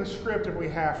do it in the script if we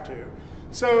have to.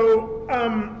 So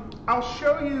I'll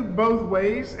show you both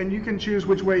ways and you can choose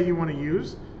which way you want to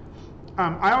use.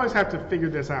 I always have to figure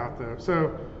this out though.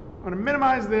 So I'm going to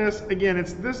minimize this. Again,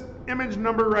 it's this image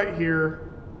number right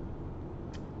here.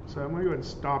 So I'm going to go ahead and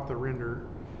stop the render.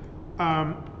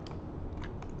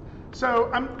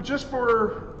 So I'm just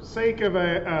for sake of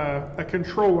a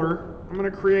controller, I'm going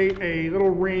to create a little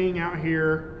ring out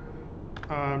here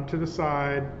to the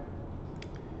side.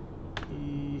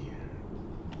 E,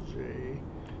 J.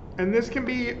 And this can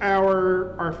be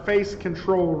our face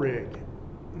control rig.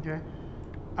 Okay.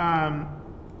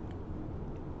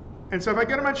 And so if I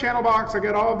go to my channel box, I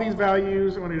got all of these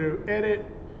values. I want to do edit,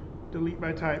 delete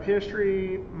by type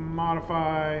history,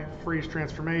 modify, freeze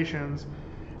transformations.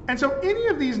 And so any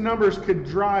of these numbers could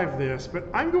drive this, but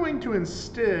I'm going to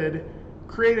instead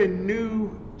create a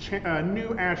new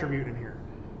attribute in here.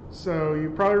 So you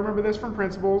probably remember this from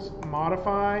principles,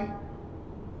 modify.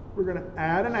 We're going to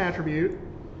add an attribute.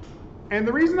 And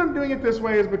the reason I'm doing it this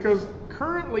way is because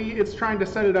currently it's trying to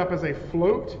set it up as a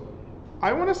float.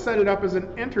 I want to set it up as an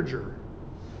integer,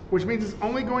 which means it's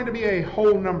only going to be a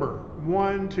whole number,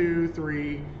 1, 2,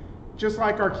 3, just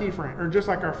like our keyframe, or just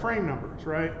like our frame numbers,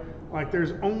 right? Like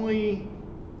there's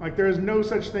no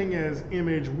such thing as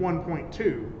image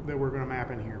 1.2 that we're going to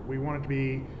map in here. We want it to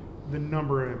be the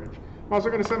number of image. I'm also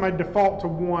going to set my default to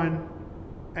 1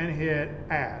 and hit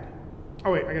add.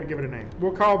 Oh wait, I got to give it a name.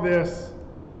 We'll call this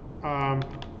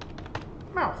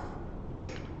mouth.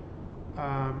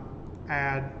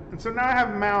 Add. And so now I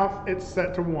have mouth, it's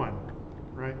set to 1,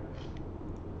 right?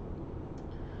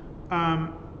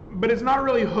 But it's not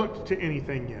really hooked to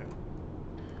anything yet.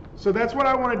 So that's what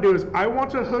I want to do is I want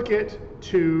to hook it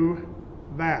to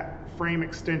that frame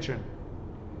extension.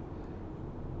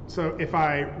 So if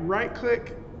I right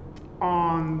click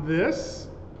on this,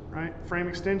 right, frame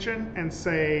extension and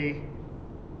say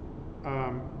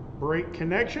break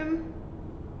connection,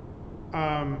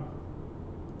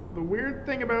 the weird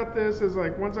thing about this is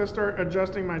like once I start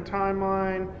adjusting my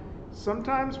timeline,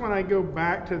 sometimes when I go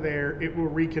back to there, it will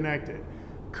reconnect it.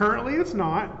 Currently it's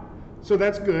not, so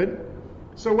that's good.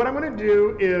 So what I'm going to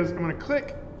do is I'm going to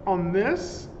click on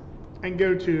this and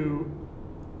go to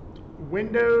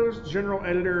Windows, General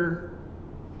Editor,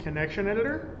 Connection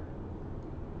Editor.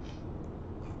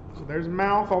 So there's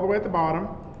mouth all the way at the bottom.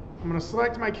 I'm going to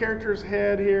select my character's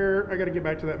head here. I got to get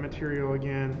back to that material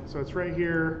again. So it's right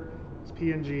here. It's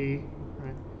PNG.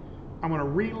 Right? I'm going to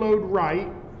reload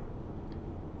right,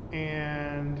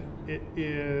 and it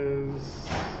is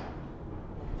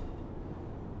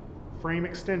frame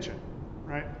extension,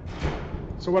 right?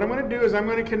 So what I'm going to do is I'm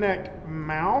going to connect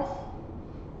mouth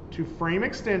to frame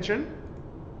extension,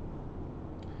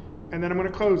 and then I'm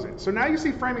going to close it. So now you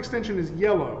see frame extension is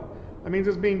yellow. That means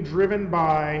it's being driven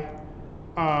by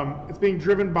a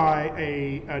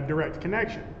direct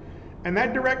connection, and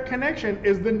that direct connection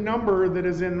is the number that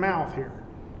is in mouth here.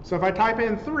 So if I type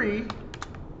in 3,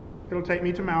 it'll take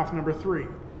me to mouth number 3.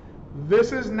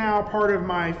 This is now part of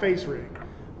my face rig.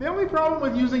 The only problem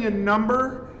with using a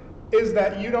number is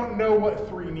that you don't know what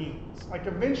 3 means. Like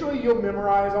eventually you'll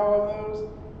memorize all of those.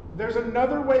 There's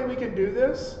another way we can do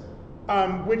this,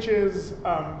 which is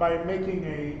by making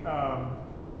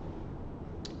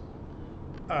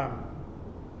an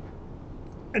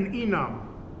enum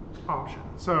option.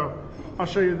 So I'll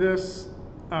show you this.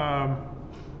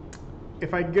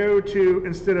 If I go to,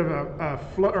 instead of a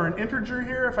float or an integer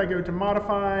here, if I go to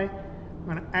modify, I'm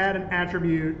going to add an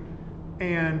attribute,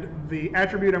 and the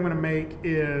attribute I'm going to make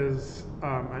is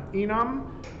an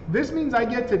enum. This means I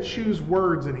get to choose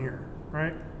words in here,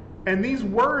 right? And these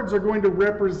words are going to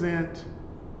represent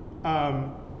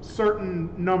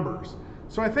certain numbers.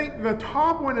 So I think the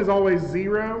top one is always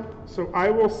 0, so I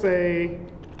will say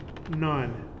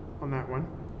none on that one.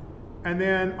 And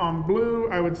then on blue,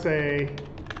 I would say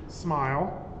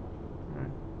smile.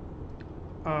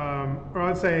 Or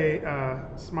I'd say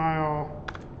smile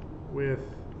with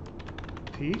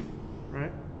teeth,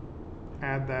 right?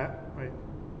 Add that. Wait.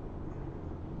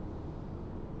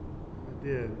 I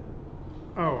did.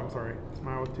 Oh, I'm sorry.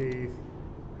 Smile with teeth.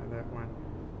 Add that one.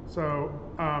 So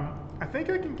I think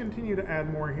I can continue to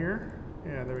add more here.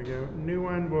 Yeah, there we go. New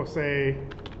one, we'll say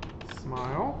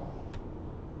smile.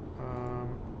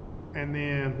 And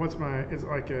then what's it's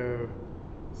like a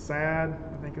sad,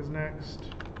 I think is next.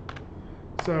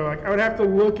 So I would have to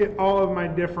look at all of my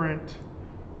different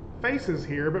faces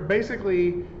here, but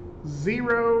basically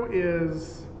 0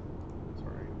 is,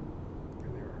 sorry,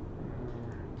 there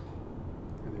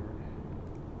they are.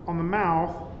 On the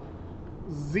mouth,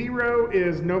 0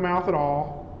 is no mouth at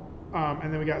all.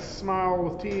 And then we got smile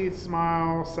with teeth,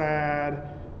 smile,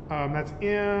 sad. That's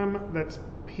M, that's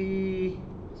P.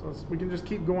 So we can just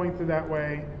keep going through that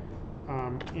way.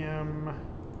 M,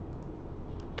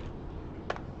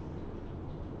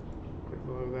 click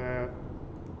below that,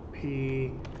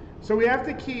 P. So we have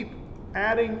to keep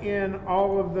adding in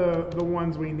all of the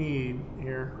ones we need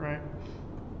here, right?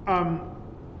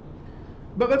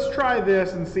 But let's try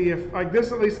this and see if, like,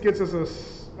 this at least gets us a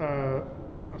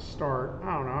start.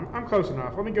 I don't know, I'm close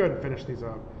enough. Let me go ahead and finish these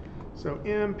up. So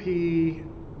MP,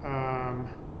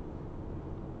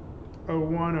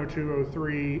 01, 02,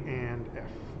 03, and F.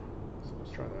 So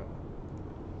let's try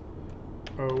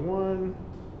that. 01,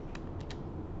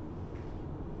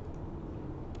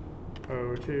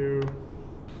 02,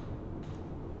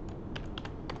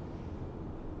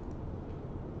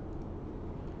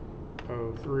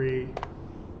 03,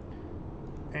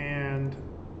 and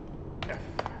F,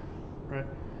 right?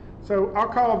 So I'll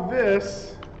call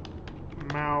this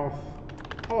mouth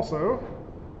also,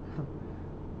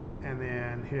 and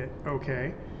then hit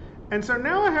OK. And so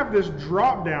now I have this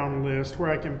drop-down list where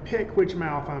I can pick which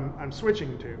mouth I'm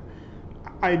switching to.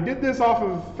 I did this off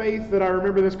of faith that I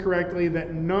remember this correctly,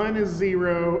 that none is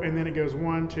 0, and then it goes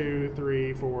 1, 2,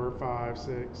 3, 4, 5,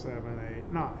 6, 7,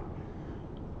 8, 9.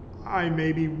 I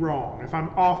may be wrong. If I'm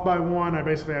off by 1, I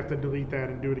basically have to delete that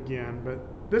and do it again, but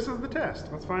this is the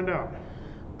test. Let's find out.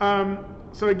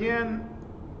 So again,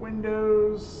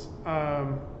 Windows,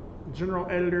 General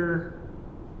Editor,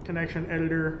 Connection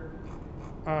Editor,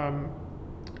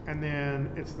 and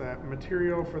then it's that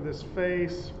material for this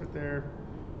face right there.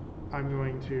 I'm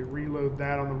going to reload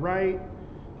that on the right.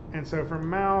 And so for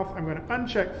mouth, I'm going to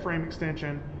uncheck frame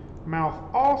extension. Mouth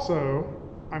also,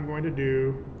 I'm going to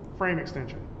do frame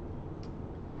extension.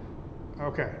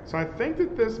 Okay, so I think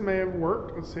that this may have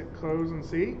worked. Let's hit close and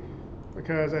see.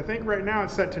 Because I think right now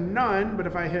it's set to none, but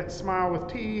if I hit smile with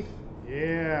teeth,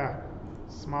 yeah,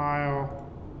 smile,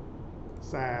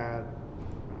 sad.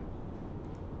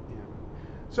 Yeah.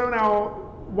 So now,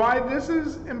 why this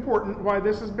is important, why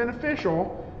this is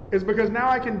beneficial, is because now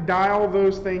I can dial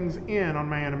those things in on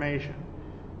my animation.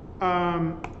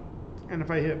 And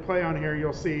if I hit play on here,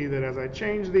 you'll see that as I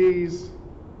change these,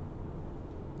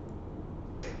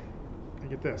 I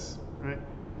get this, right?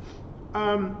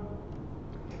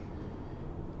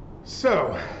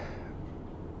 So,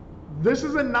 this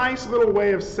is a nice little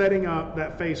way of setting up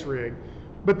that face rig,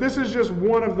 but this is just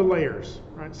one of the layers,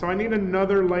 right? So I need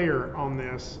another layer on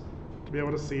this to be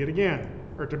able to see it again,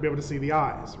 or to be able to see the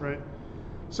eyes, right?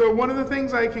 So one of the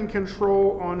things I can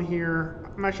control on here,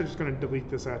 I'm actually just going to delete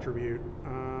this attribute.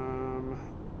 Gonna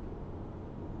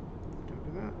do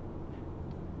that.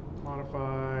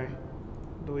 Modify,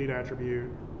 delete attribute.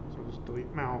 So I'll just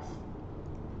delete mouth.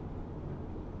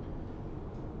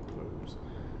 Close.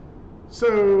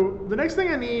 So the next thing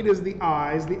I need is the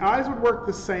eyes. The eyes would work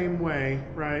the same way,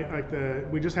 right? Like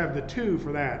we just have the two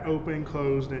for that: open,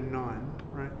 closed, and none,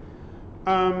 right?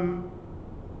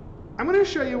 I'm going to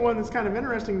show you one that's kind of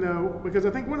interesting though, because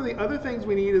I think one of the other things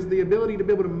we need is the ability to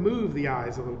be able to move the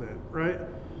eyes a little bit, right?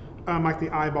 Like the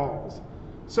eyeballs.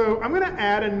 So I'm going to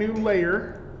add a new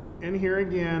layer in here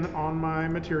again on my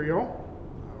material. Oh,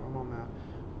 I'm on that.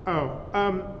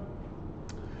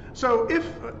 So if,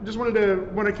 just want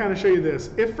to kind of show you this.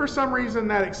 If for some reason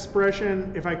that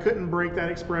expression, if I couldn't break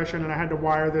that expression and I had to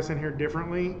wire this in here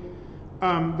differently,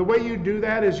 the way you do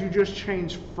that is you just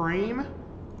change frame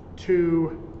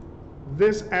to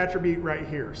this attribute right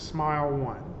here, smile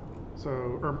one, so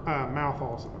or mouth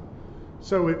also.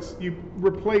 So you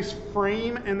replace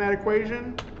frame in that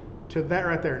equation to that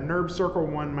right there, NURB circle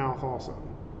one, mouth also.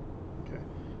 Okay.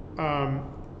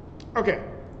 Okay.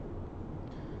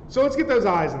 So let's get those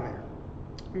eyes in there.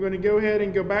 I'm going to go ahead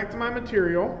and go back to my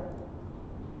material.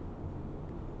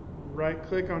 Right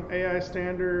click on AI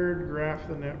standard, graph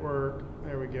the network.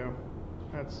 There we go.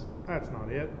 That's not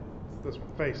it. It's this one,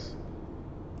 face.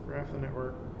 Graph the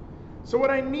network. So what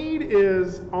I need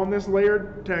is, on this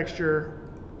layered texture,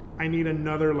 I need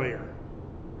another layer.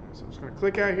 So I'm just going to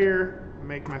click out here,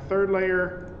 make my third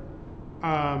layer,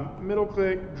 middle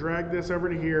click, drag this over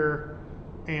to here,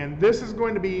 and this is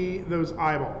going to be those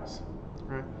eyeballs.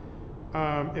 Right?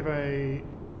 If I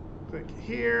click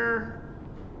here,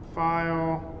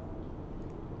 file,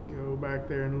 go back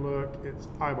there and look, it's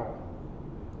eyeball.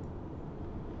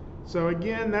 So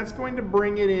again, that's going to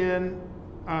bring it in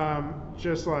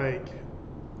just like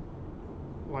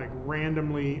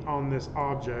randomly on this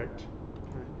object.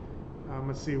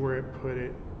 Let's see where it put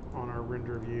it on our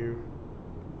render view.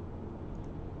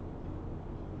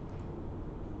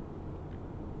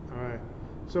 All right.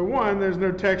 So one, there's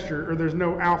no texture, or there's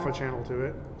no alpha channel to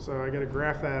it. So I got to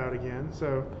graph that out again.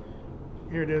 So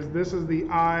here it is. This is the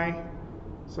eye.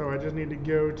 So I just need to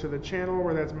go to the channel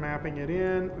where that's mapping it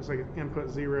in. Looks like input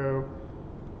 0.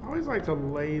 I always like to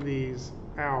lay these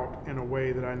out in a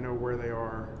way that I know where they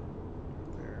are.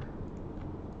 There.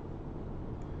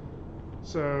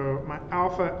 So my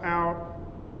alpha out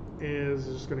is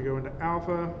just going to go into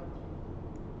alpha.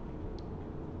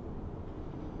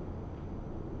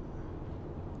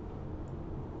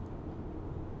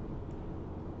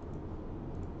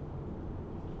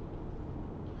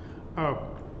 Oh,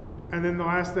 and then the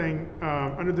last thing,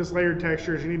 under this layered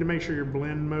textures, you need to make sure your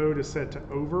blend mode is set to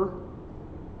over.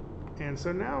 And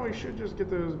so now we should just get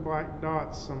those black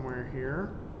dots somewhere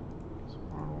here. So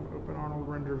Arnold, open Arnold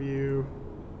render view.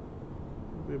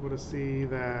 We'll be able to see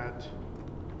that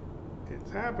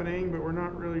it's happening, but we're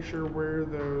not really sure where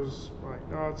those black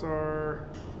dots are.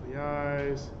 The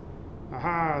eyes.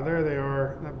 Aha, there they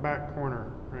are, in that back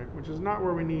corner, right? Which is not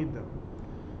where we need them.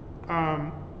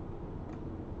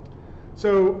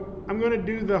 So I'm going to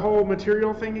do the whole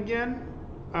material thing again.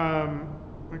 I'm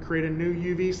going to create a new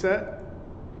UV set.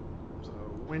 So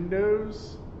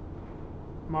Windows,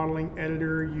 Modeling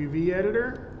Editor, UV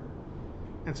Editor.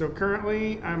 And so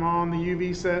currently I'm on the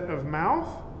UV set of mouth.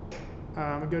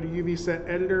 I'm going to go to UV set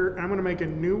editor, and I'm going to make a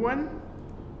new one.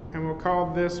 And we'll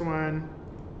call this one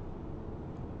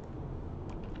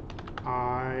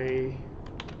eyeballs.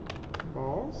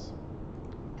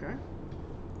 Okay.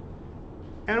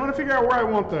 And I want to figure out where I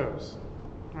want those.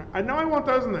 I know I want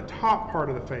those in the top part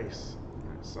of the face,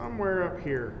 somewhere up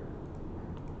here.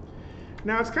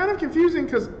 Now it's kind of confusing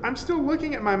because I'm still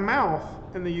looking at my mouth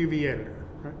in the UV editor.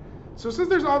 Right? So since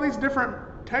there's all these different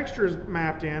textures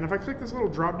mapped in, if I click this little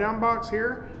drop-down box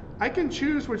here, I can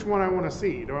choose which one I want to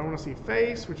see. Do I want to see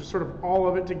face, which is sort of all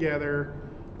of it together?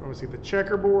 Do I want to see the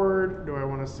checkerboard? Do I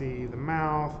want to see the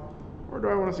mouth? Or do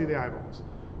I want to see the eyeballs?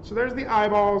 So there's the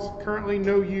eyeballs, currently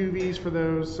no UVs for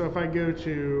those. So if I go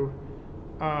to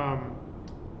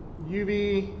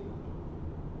UV,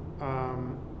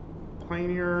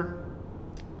 planar,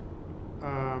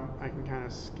 I can kind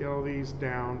of scale these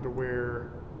down to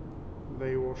where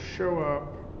they will show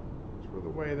up sort of the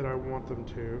way that I want them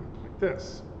to, like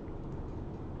this.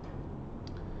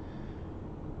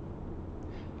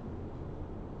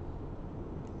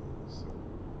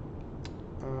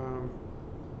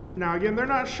 Now again, they're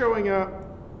not showing up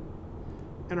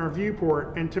in our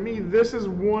viewport, and to me, this is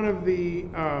one of the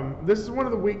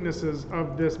weaknesses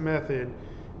of this method,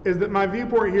 is that my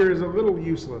viewport here is a little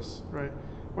useless, right?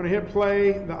 When I hit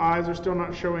play, the eyes are still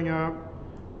not showing up.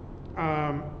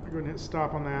 I go ahead and hit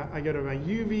stop on that. I go to my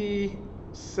UV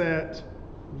set,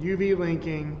 UV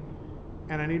linking,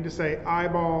 and I need to say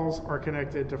eyeballs are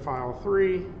connected to file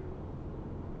 3.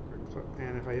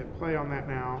 And if I hit play on that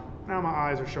now my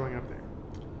eyes are showing up there.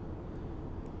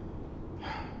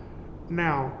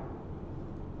 Now,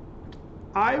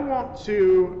 I want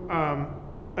to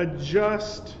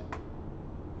adjust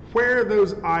where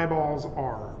those eyeballs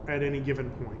are at any given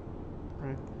point,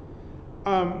 right?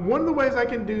 One of the ways I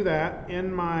can do that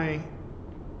in my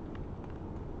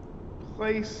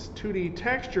place 2D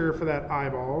texture for that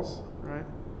eyeballs, right,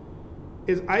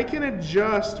 is I can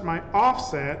adjust my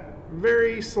offset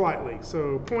very slightly.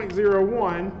 So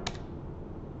 0.01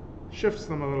 shifts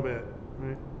them a little bit,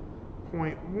 right?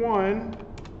 0.1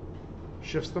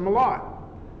 shifts them a lot,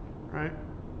 right?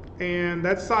 And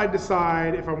that's side to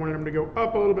side. If I wanted them to go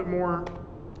up a little bit more,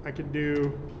 I could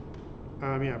do,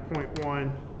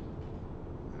 0.1.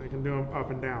 I can do them up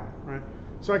and down, right?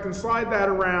 So I can slide that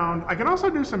around. I can also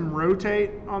do some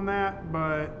rotate on that,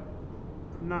 but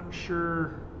I'm not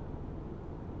sure.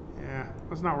 Yeah,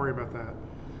 let's not worry about that.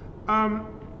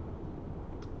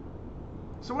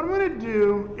 So what I'm going to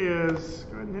do is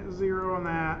go ahead and hit 0 on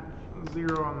that,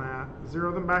 0 on that,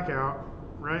 0 them back out,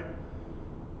 right?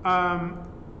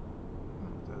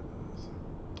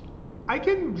 I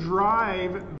can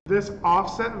drive this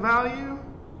offset value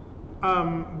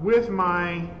with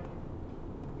my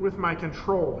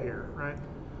control here, right?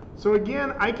 So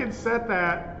again, I could set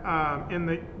that in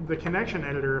the connection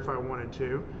editor if I wanted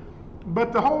to,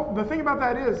 but the thing about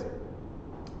that is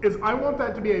I want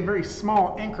that to be a very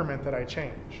small increment that I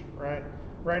change, right?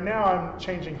 Right now I'm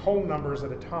changing whole numbers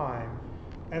at a time,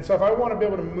 and so if I want to be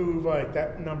able to move like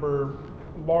that number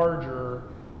larger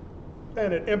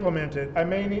and implement it, I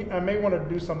may want to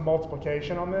do some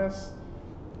multiplication on this.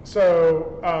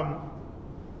 So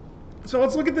so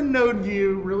let's look at the node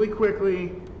view really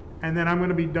quickly, and then I'm going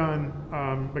to be done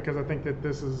because I think that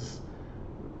this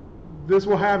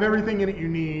will have everything in it you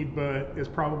need, but is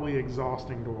probably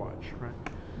exhausting to watch, right?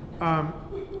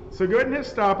 So go ahead and hit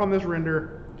stop on this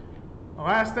render. The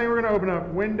last thing we're going to open up,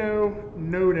 Window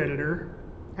Node Editor.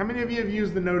 How many of you have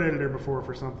used the node editor before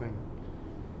for something?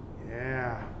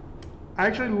 Yeah. I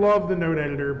actually love the node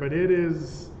editor, but it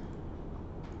is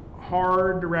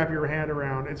hard to wrap your head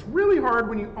around. It's really hard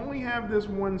when you only have this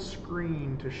one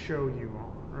screen to show you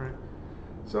on, right?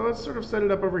 So let's sort of set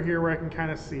it up over here where I can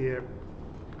kind of see it.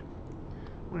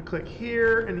 I'm going to click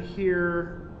here and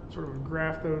here, sort of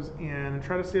graph those in, and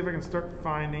try to see if I can start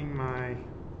finding my,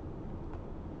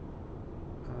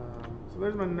 so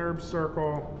there's my NURB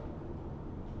circle,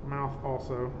 mouth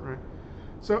also, right?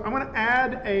 So I'm going to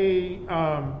add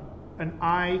an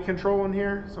eye control in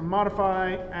here. So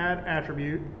modify, add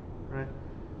attribute, right?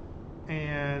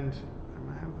 And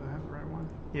I have the right one.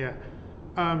 Yeah.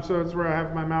 So it's where I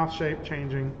have my mouth shape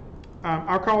changing.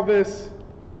 I'll call this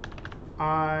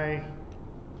eye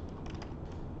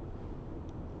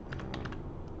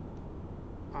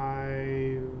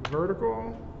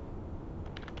vertical,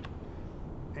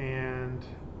 and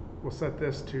we'll set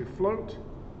this to float.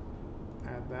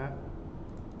 Add that,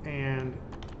 and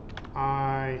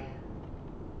eye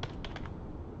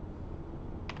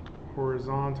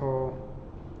horizontal,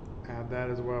 add that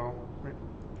as well, right?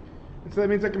 And so that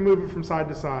means I can move it from side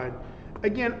to side.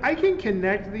 Again, I can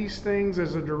connect these things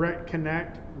as a direct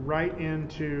connect right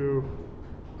into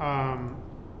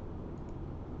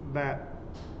that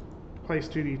place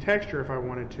 2D texture if I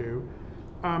wanted to.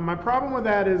 My problem with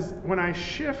that is when I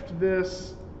shift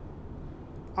this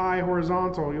eye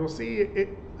horizontal, you'll see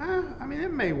it, I mean,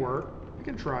 it may work. You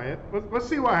can try it. Let's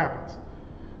see what happens.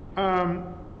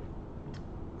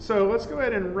 So let's go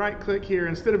ahead and right click here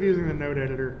instead of using the node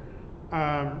editor.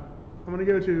 I'm going to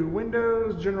go to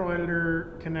Windows, General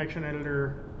Editor, Connection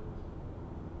Editor.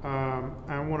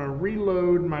 I want to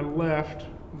reload my left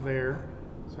there.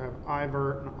 So I have eye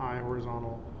vert and eye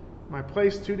horizontal. My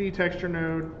place 2D texture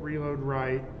node, reload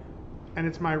right, and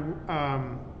it's my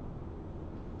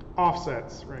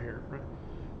offsets right here. Right?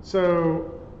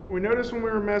 So we noticed when we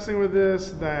were messing with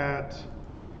this that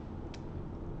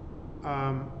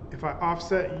if I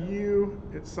offset U,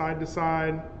 it's side to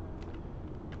side.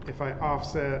 If I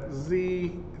offset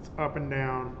Z, it's up and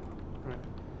down. Right?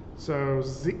 So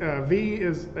V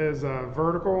is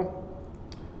vertical.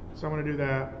 So I'm going to do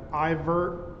that. I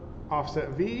vert, offset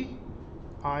V,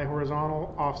 I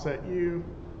horizontal, offset U.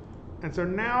 And so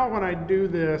now when I do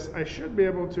this, I should be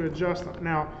able to adjust them.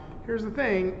 Now, here's the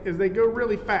thing, is they go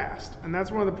really fast. And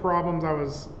that's one of the problems I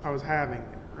was having,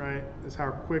 right? Is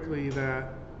how quickly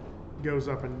that goes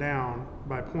up and down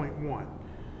by 0.1.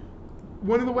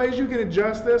 One of the ways you can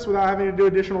adjust this without having to do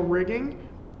additional rigging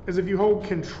is if you hold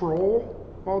Control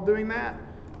while doing that.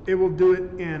 It will do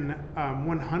it in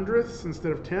 100ths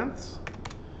instead of tenths.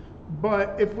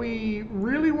 But if we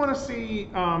really want to see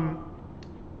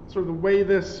sort of the way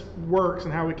this works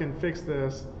and how we can fix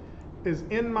this, is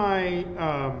in my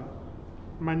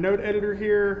my node editor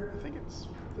here. I think it's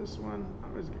this one. I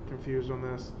always get confused on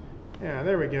this. Yeah,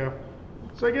 there we go.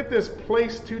 So I get this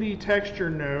place 2D texture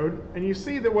node, and you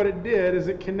see that what it did is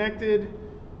it connected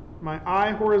my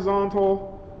I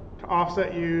horizontal to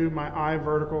offset U, my I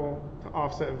vertical to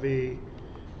offset V.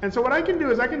 And so what I can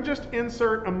do is I can just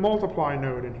insert a multiply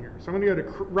node in here. So I'm going to go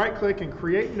to right click and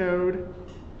create node.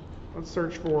 Let's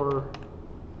search for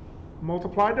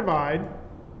multiply divide.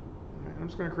 I'm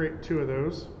just going to create 2 of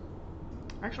those.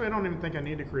 Actually, I don't even think I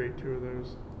need to create 2 of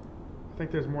those. I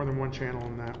think there's more than one channel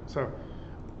in that. So,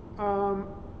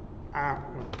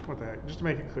 what the heck, just to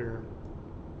make it clearer.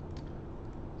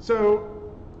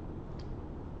 So,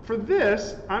 for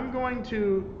this, I'm going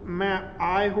to map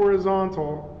I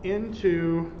horizontal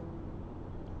into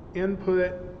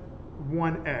input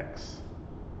 1x.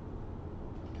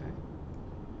 Okay.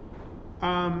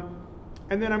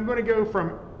 And then I'm going to go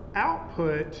from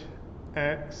output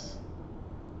x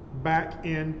back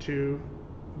into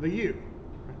the U.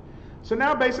 So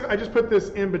now basically I just put this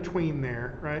in between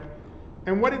there, right?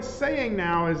 And what it's saying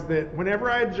now is that whenever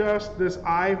I adjust this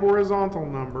I horizontal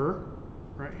number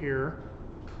right here,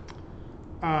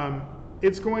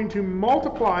 it's going to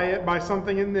multiply it by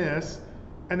something in this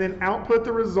and then output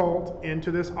the result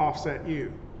into this offset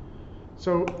U.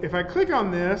 So if I click on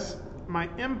this, my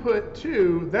input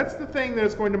 2, that's the thing that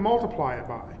it's going to multiply it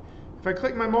by. If I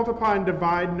click my multiply and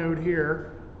divide node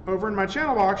here, over in my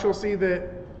channel box, you'll see that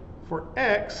for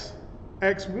x,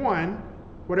 x1,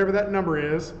 whatever that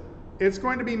number is, it's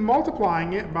going to be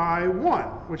multiplying it by 1,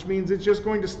 which means it's just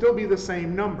going to still be the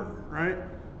same number, right?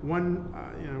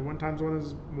 1 times 1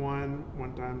 is 1,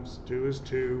 1 times 2 is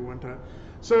 2, 1 times.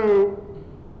 So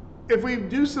if we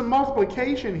do some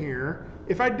multiplication here,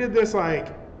 if I did this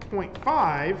like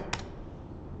 0.5,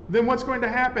 then what's going to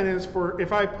happen is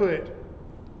if I put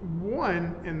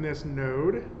 1 in this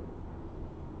node,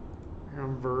 here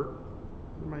I'm vert,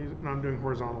 no, I'm doing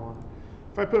horizontal on.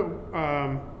 If I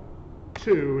put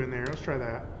 2 in there, let's try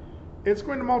that. It's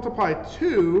going to multiply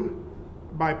 2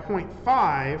 by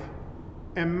 0.5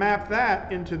 and map that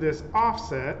into this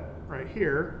offset right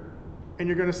here, and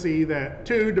you're going to see that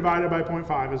 2 divided by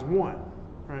 0.5 is 1,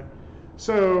 right?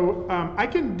 So I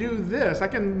can do this. I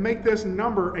can make this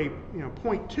number a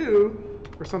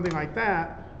 0.2 or something like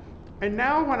that. And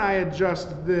now when I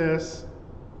adjust this,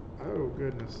 oh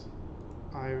goodness,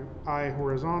 I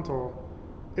horizontal,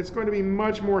 it's going to be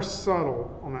much more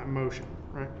subtle on that motion,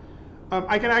 right?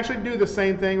 I can actually do the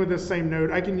same thing with this same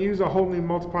node. I can use a whole new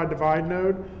multiply divide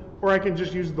node, or I can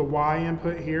just use the Y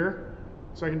input here.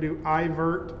 So I can do I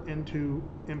vert into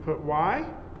input Y,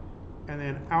 and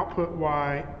then output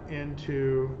Y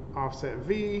into offset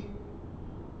V,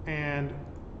 and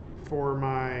for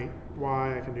my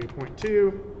Y I can do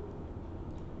 0.2.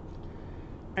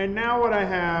 And now what I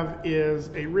have is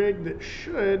a rig that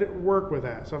should work with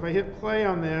that. So if I hit play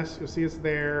on this, you'll see it's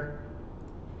there.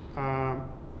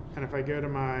 And if I go to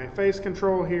my face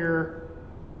control here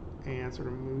and sort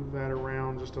of move that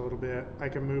around just a little bit, I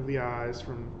can move the eyes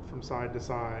from side to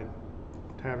side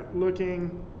to have it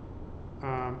looking.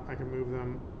 I can move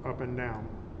them up and down.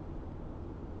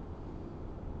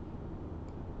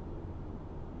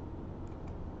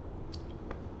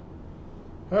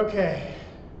 Okay.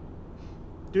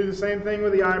 Do the same thing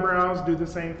with the eyebrows, do the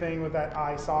same thing with that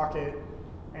eye socket,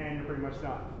 and you're pretty much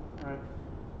done, right?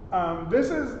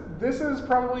 This is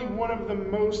probably one of the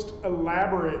most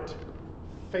elaborate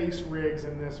face rigs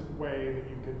in this way that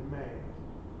you could make.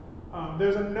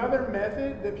 There's another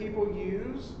method that people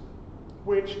use,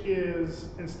 which is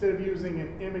instead of using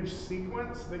an image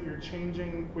sequence that you're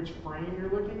changing which frame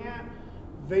you're looking at,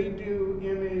 they do an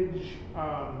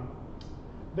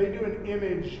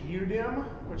image UDIM,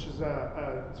 which is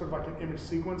a sort of like an image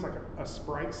sequence, like a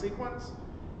sprite sequence,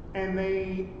 and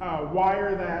they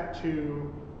wire that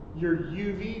to your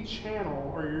UV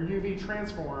channel or your UV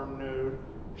transform node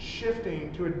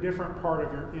shifting to a different part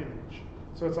of your image.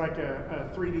 So it's like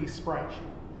a 3D sprite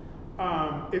sheet.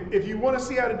 If you want to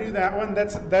see how to do that one,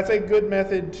 that's a good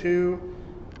method too.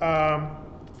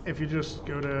 If you just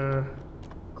go to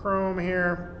Chrome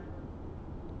here,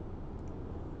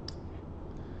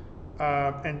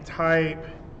 and type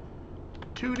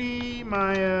 2D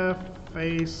Maya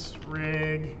face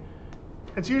rig.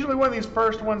 It's usually one of these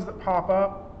first ones that pop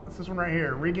up. It's this one right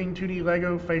here, rigging 2D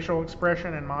Lego facial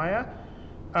expression in Maya.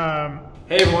 Hey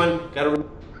everyone,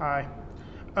 hi.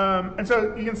 And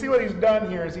so you can see what he's done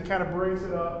here is he kind of breaks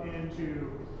it up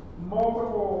into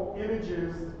multiple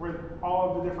images where all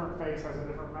of the different face has a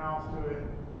different mouth to it.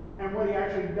 And what he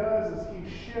actually does is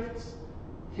he shifts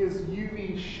his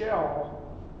UV shell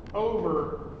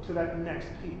over to that next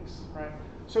piece, right?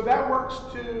 So that works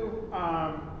too.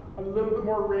 A little bit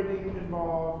more rigging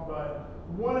involved, but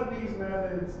one of these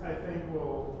methods I think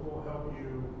will help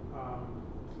you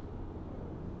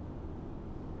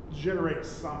generate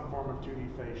some form of 2D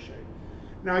face shape.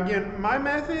 Now again, my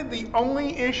method, the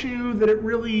only issue that it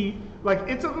really, like,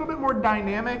 it's a little bit more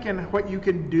dynamic in what you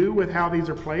can do with how these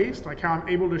are placed, like how I'm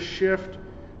able to shift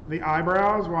the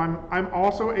eyebrows. Well, I'm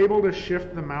also able to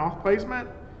shift the mouth placement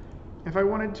if I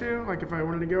wanted to. Like if I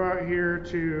wanted to go out here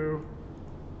to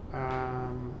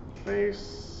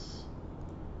face,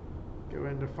 go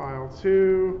into file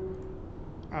 2,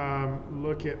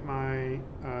 look at my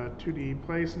 2D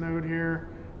place node here.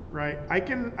 Right, I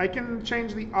can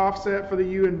change the offset for the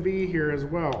U and V here as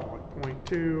well, like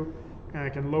 0.2, and I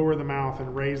can lower the mouth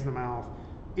and raise the mouth,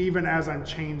 even as I'm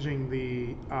changing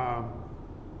the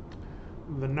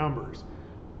numbers.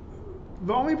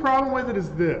 The only problem with it is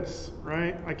this,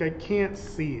 right? Like I can't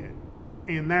see it,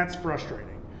 and that's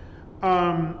frustrating.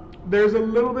 There's a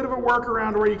little bit of a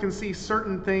workaround where you can see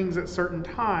certain things at certain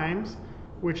times,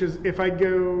 which is if I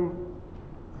go.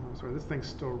 Sorry, this thing's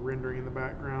still rendering in the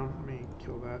background. Let me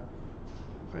kill that.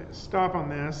 If I stop on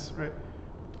this, right?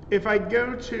 If I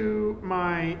go to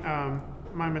my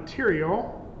my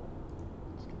material,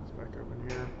 let's get this back open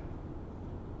here,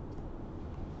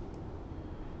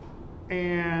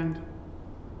 and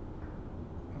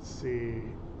let's see,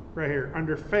 right here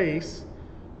under face,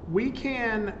 we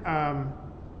can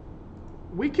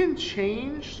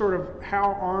change sort of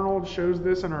how Arnold shows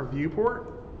this in our viewport.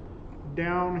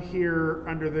 Down here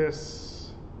under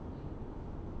this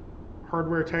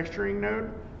hardware texturing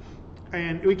node,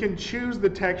 and we can choose the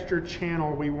texture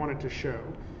channel we want it to show.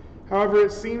 However,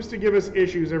 it seems to give us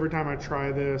issues every time I try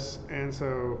this, and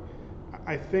so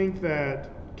I think that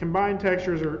combined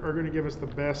textures are going to give us the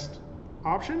best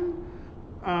option.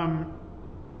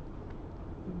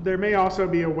 There may also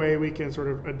be a way we can sort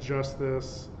of adjust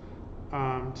this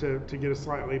to get a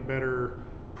slightly better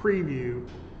preview.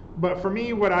 But for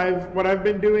me, what I've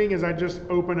been doing is I just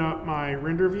open up my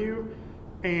render view,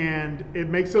 and it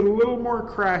makes it a little more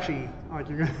crashy. Like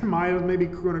Maya's maybe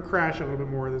going to crash a little bit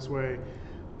more this way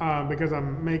because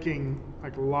I'm making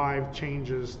like live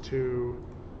changes to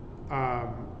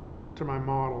my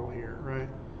model here, right?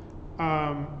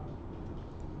 Let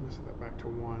me set that back to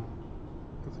 1.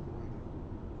 That's annoying.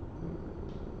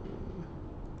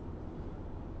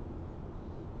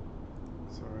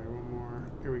 Sorry, one more.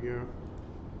 Here we go.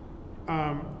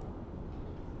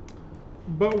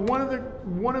 But one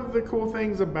of the cool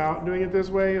things about doing it this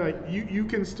way, like you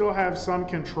can still have some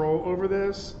control over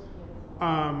this.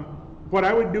 What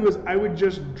I would do is I would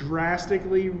just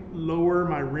drastically lower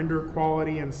my render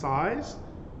quality and size.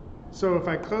 So if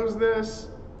I close this,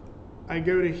 I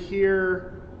go to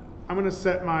here, I'm going to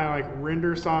set my like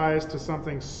render size to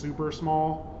something super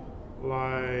small,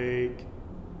 like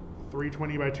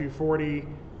 320 by 240.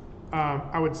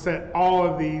 I would set all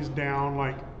of these down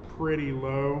like pretty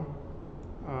low.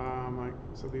 Like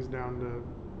set these down to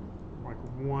like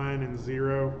 1 and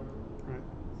 0, right?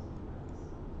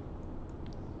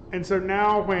 And so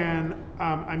now when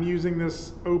I'm using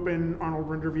this open Arnold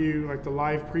render view, like the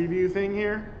live preview thing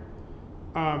here,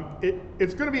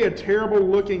 it's going to be a terrible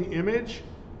looking image,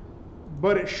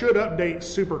 but it should update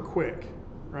super quick,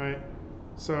 right?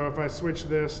 So if I switch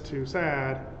this to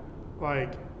SAD,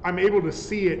 like I'm able to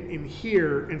see it in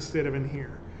here instead of in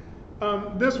here.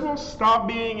 This will stop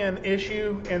being an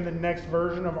issue in the next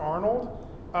version of Arnold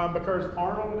because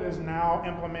Arnold is now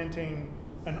implementing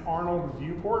an Arnold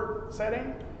viewport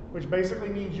setting, which basically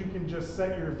means you can just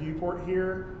set your viewport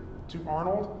here to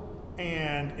Arnold,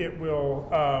 and it will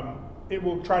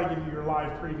try to give you your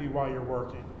live preview while you're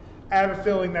working. I have a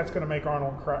feeling that's going to make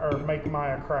Arnold or make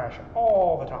Maya crash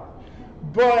all the time,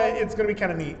 but it's going to be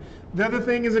kind of neat. The other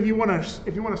thing is if you want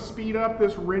to speed up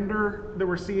this render that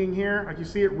we're seeing here, like you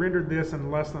see it rendered this in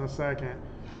less than a second,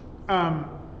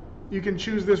 you can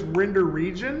choose this render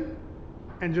region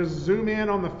and just zoom in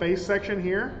on the face section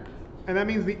here, and that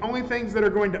means the only things that are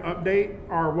going to update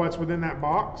are what's within that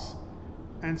box.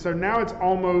 And so now it's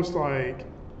almost like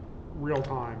real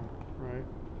time, right?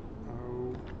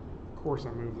 Oh, of course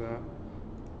I moved that.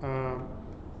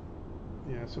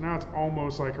 Yeah, so now it's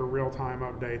almost like a real-time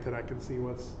update that I can see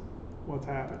what's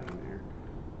happening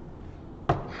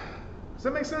there. Does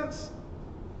that make sense?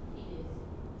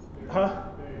 Huh?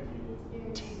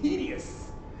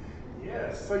 Tedious.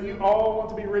 Yes. So you all want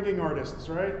to be rigging artists,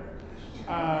 right?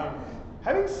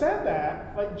 Having said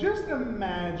that, like just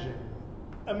imagine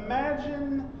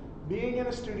imagine being in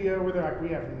a studio where they're like, we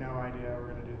have no idea we're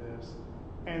going to do this.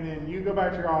 And then you go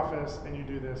back to your office and you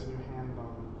do this and you hand them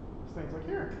things like,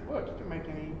 here, look, you can make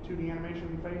any 2D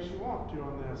animation face you want to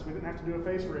on this. We didn't have to do a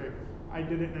face rig. I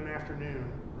did it in an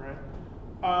afternoon, right?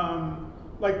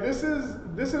 Like this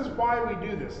is why we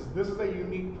do this. This is a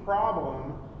unique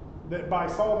problem that by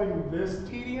solving this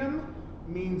tedium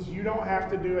means you don't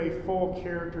have to do a full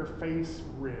character face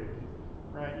rig,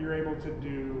 right? You're able to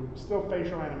do still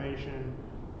facial animation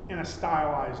in a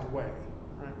stylized way,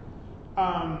 right?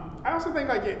 I also think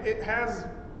like it has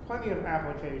plenty of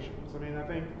applications. I mean, I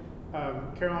think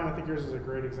Caroline, I think yours is a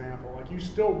great example. Like you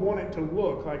still want it to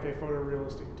look like a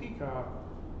photorealistic teacup.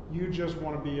 You just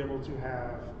want to be able to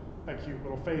have a cute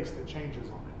little face that changes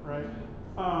on it, right?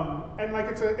 And like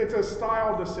it's a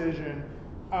style decision.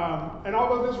 And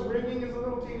although this rigging is a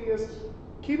little tedious,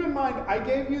 keep in mind I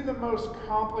gave you the most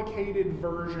complicated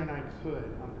version I could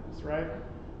on this, right?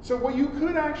 So what you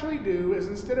could actually do is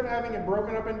instead of having it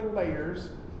broken up into layers,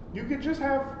 you could just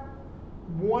have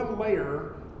one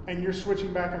layer and you're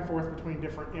switching back and forth between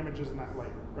different images in that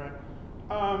layer, right?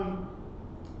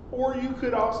 Or you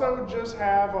could also just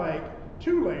have like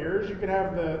 2 layers. You could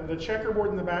have the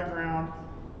checkerboard in the background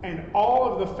and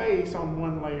all of the face on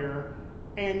one layer,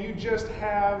 and you just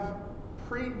have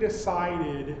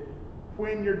pre-decided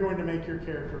when you're going to make your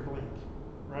character blink,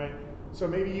 right? So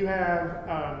maybe you have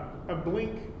a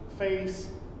blink face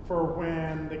for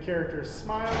when the character is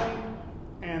smiling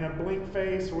and a blink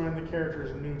face when the character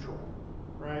is neutral,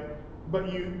 right? But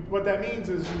what that means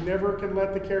is you never can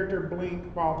let the character blink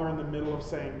while they're in the middle of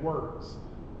saying words,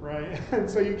 right? And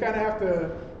so you kind of have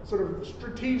to sort of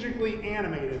strategically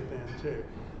animate it then too.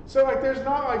 So like there's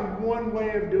not like one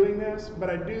way of doing this, but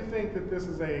I do think that this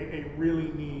is a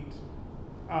really neat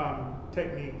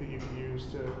technique that you can use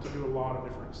to do a lot of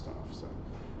different stuff. So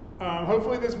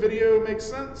hopefully this video makes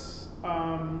sense.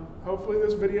 Hopefully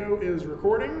this video is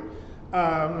recording.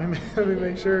 Let me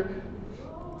make sure.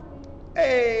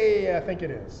 Hey, I think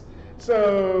it is.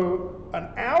 So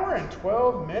 1 hour and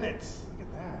 12 minutes. Look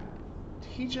at that.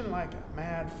 Teaching like a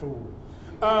mad fool.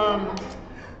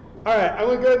 All right, I'm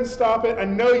going to go ahead and stop it. I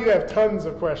know you have tons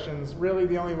of questions. Really,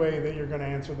 the only way that you're going to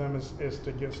answer them is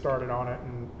to get started on it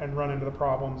and run into the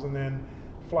problems and then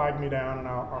flag me down and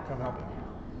I'll come help you.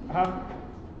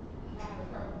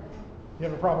 You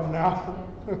have a problem now?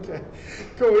 Okay,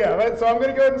 cool, yeah. So I'm going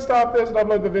to go ahead and stop this and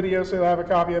upload the video so you'll have a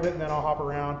copy of it and then I'll hop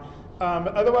around.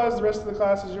 But otherwise, the rest of the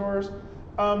class is yours.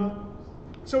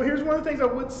 So here's one of the things I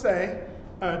would say,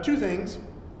 2 things.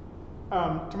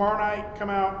 Tomorrow night, come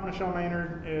out, Michelle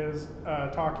Maynard is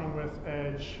talking with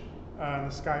Edge in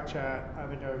the Skype chat. I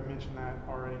think I mentioned that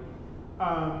already.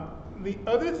 The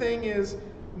other thing is,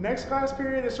 next class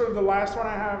period is sort of the last one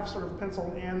I have sort of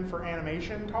penciled in for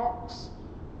animation talks.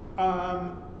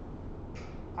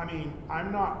 I mean,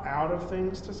 I'm not out of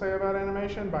things to say about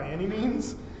animation by any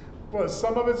means, but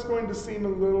some of it's going to seem a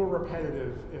little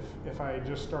repetitive if I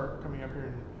just start coming up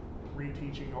here and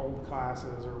reteaching old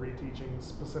classes or reteaching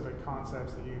specific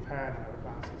concepts that you've had in other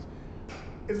classes.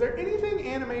 Is there anything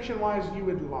animation-wise you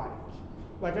would like?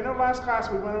 Like I know last class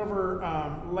we went over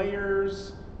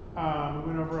layers, we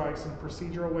went over like some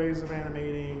procedural ways of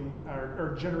animating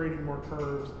or generating more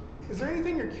curves. Is there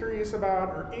anything you're curious about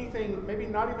or anything, maybe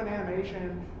not even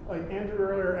animation, like Andrew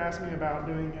earlier asked me about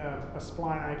doing a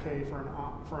spline IK for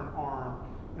an arm,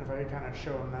 and if I could kind of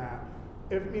show him that.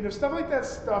 If stuff like that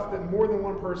stuff that more than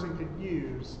one person could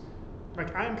use,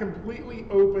 like I'm completely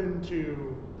open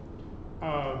to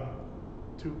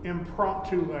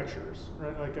impromptu lectures,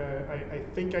 right? Like I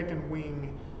think I can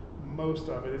wing most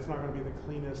of it. It's not going to be the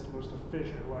cleanest, most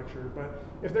efficient lecture, but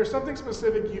if there's something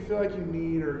specific you feel like you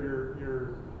need or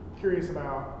you're curious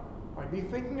about, like be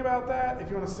thinking about that. If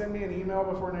you want to send me an email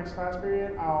before next class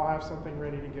period, I'll have something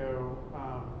ready to go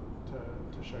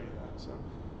to show you that. So.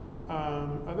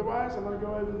 Otherwise, I'm going to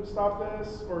go ahead and stop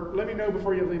this, or let me know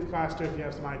before you leave class too if you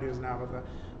have some ideas now about that.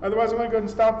 Otherwise, I'm going to go ahead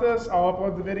and stop this. I'll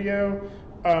upload the video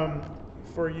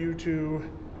for you to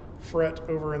fret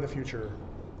over in the future.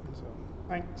 So,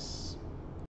 thanks.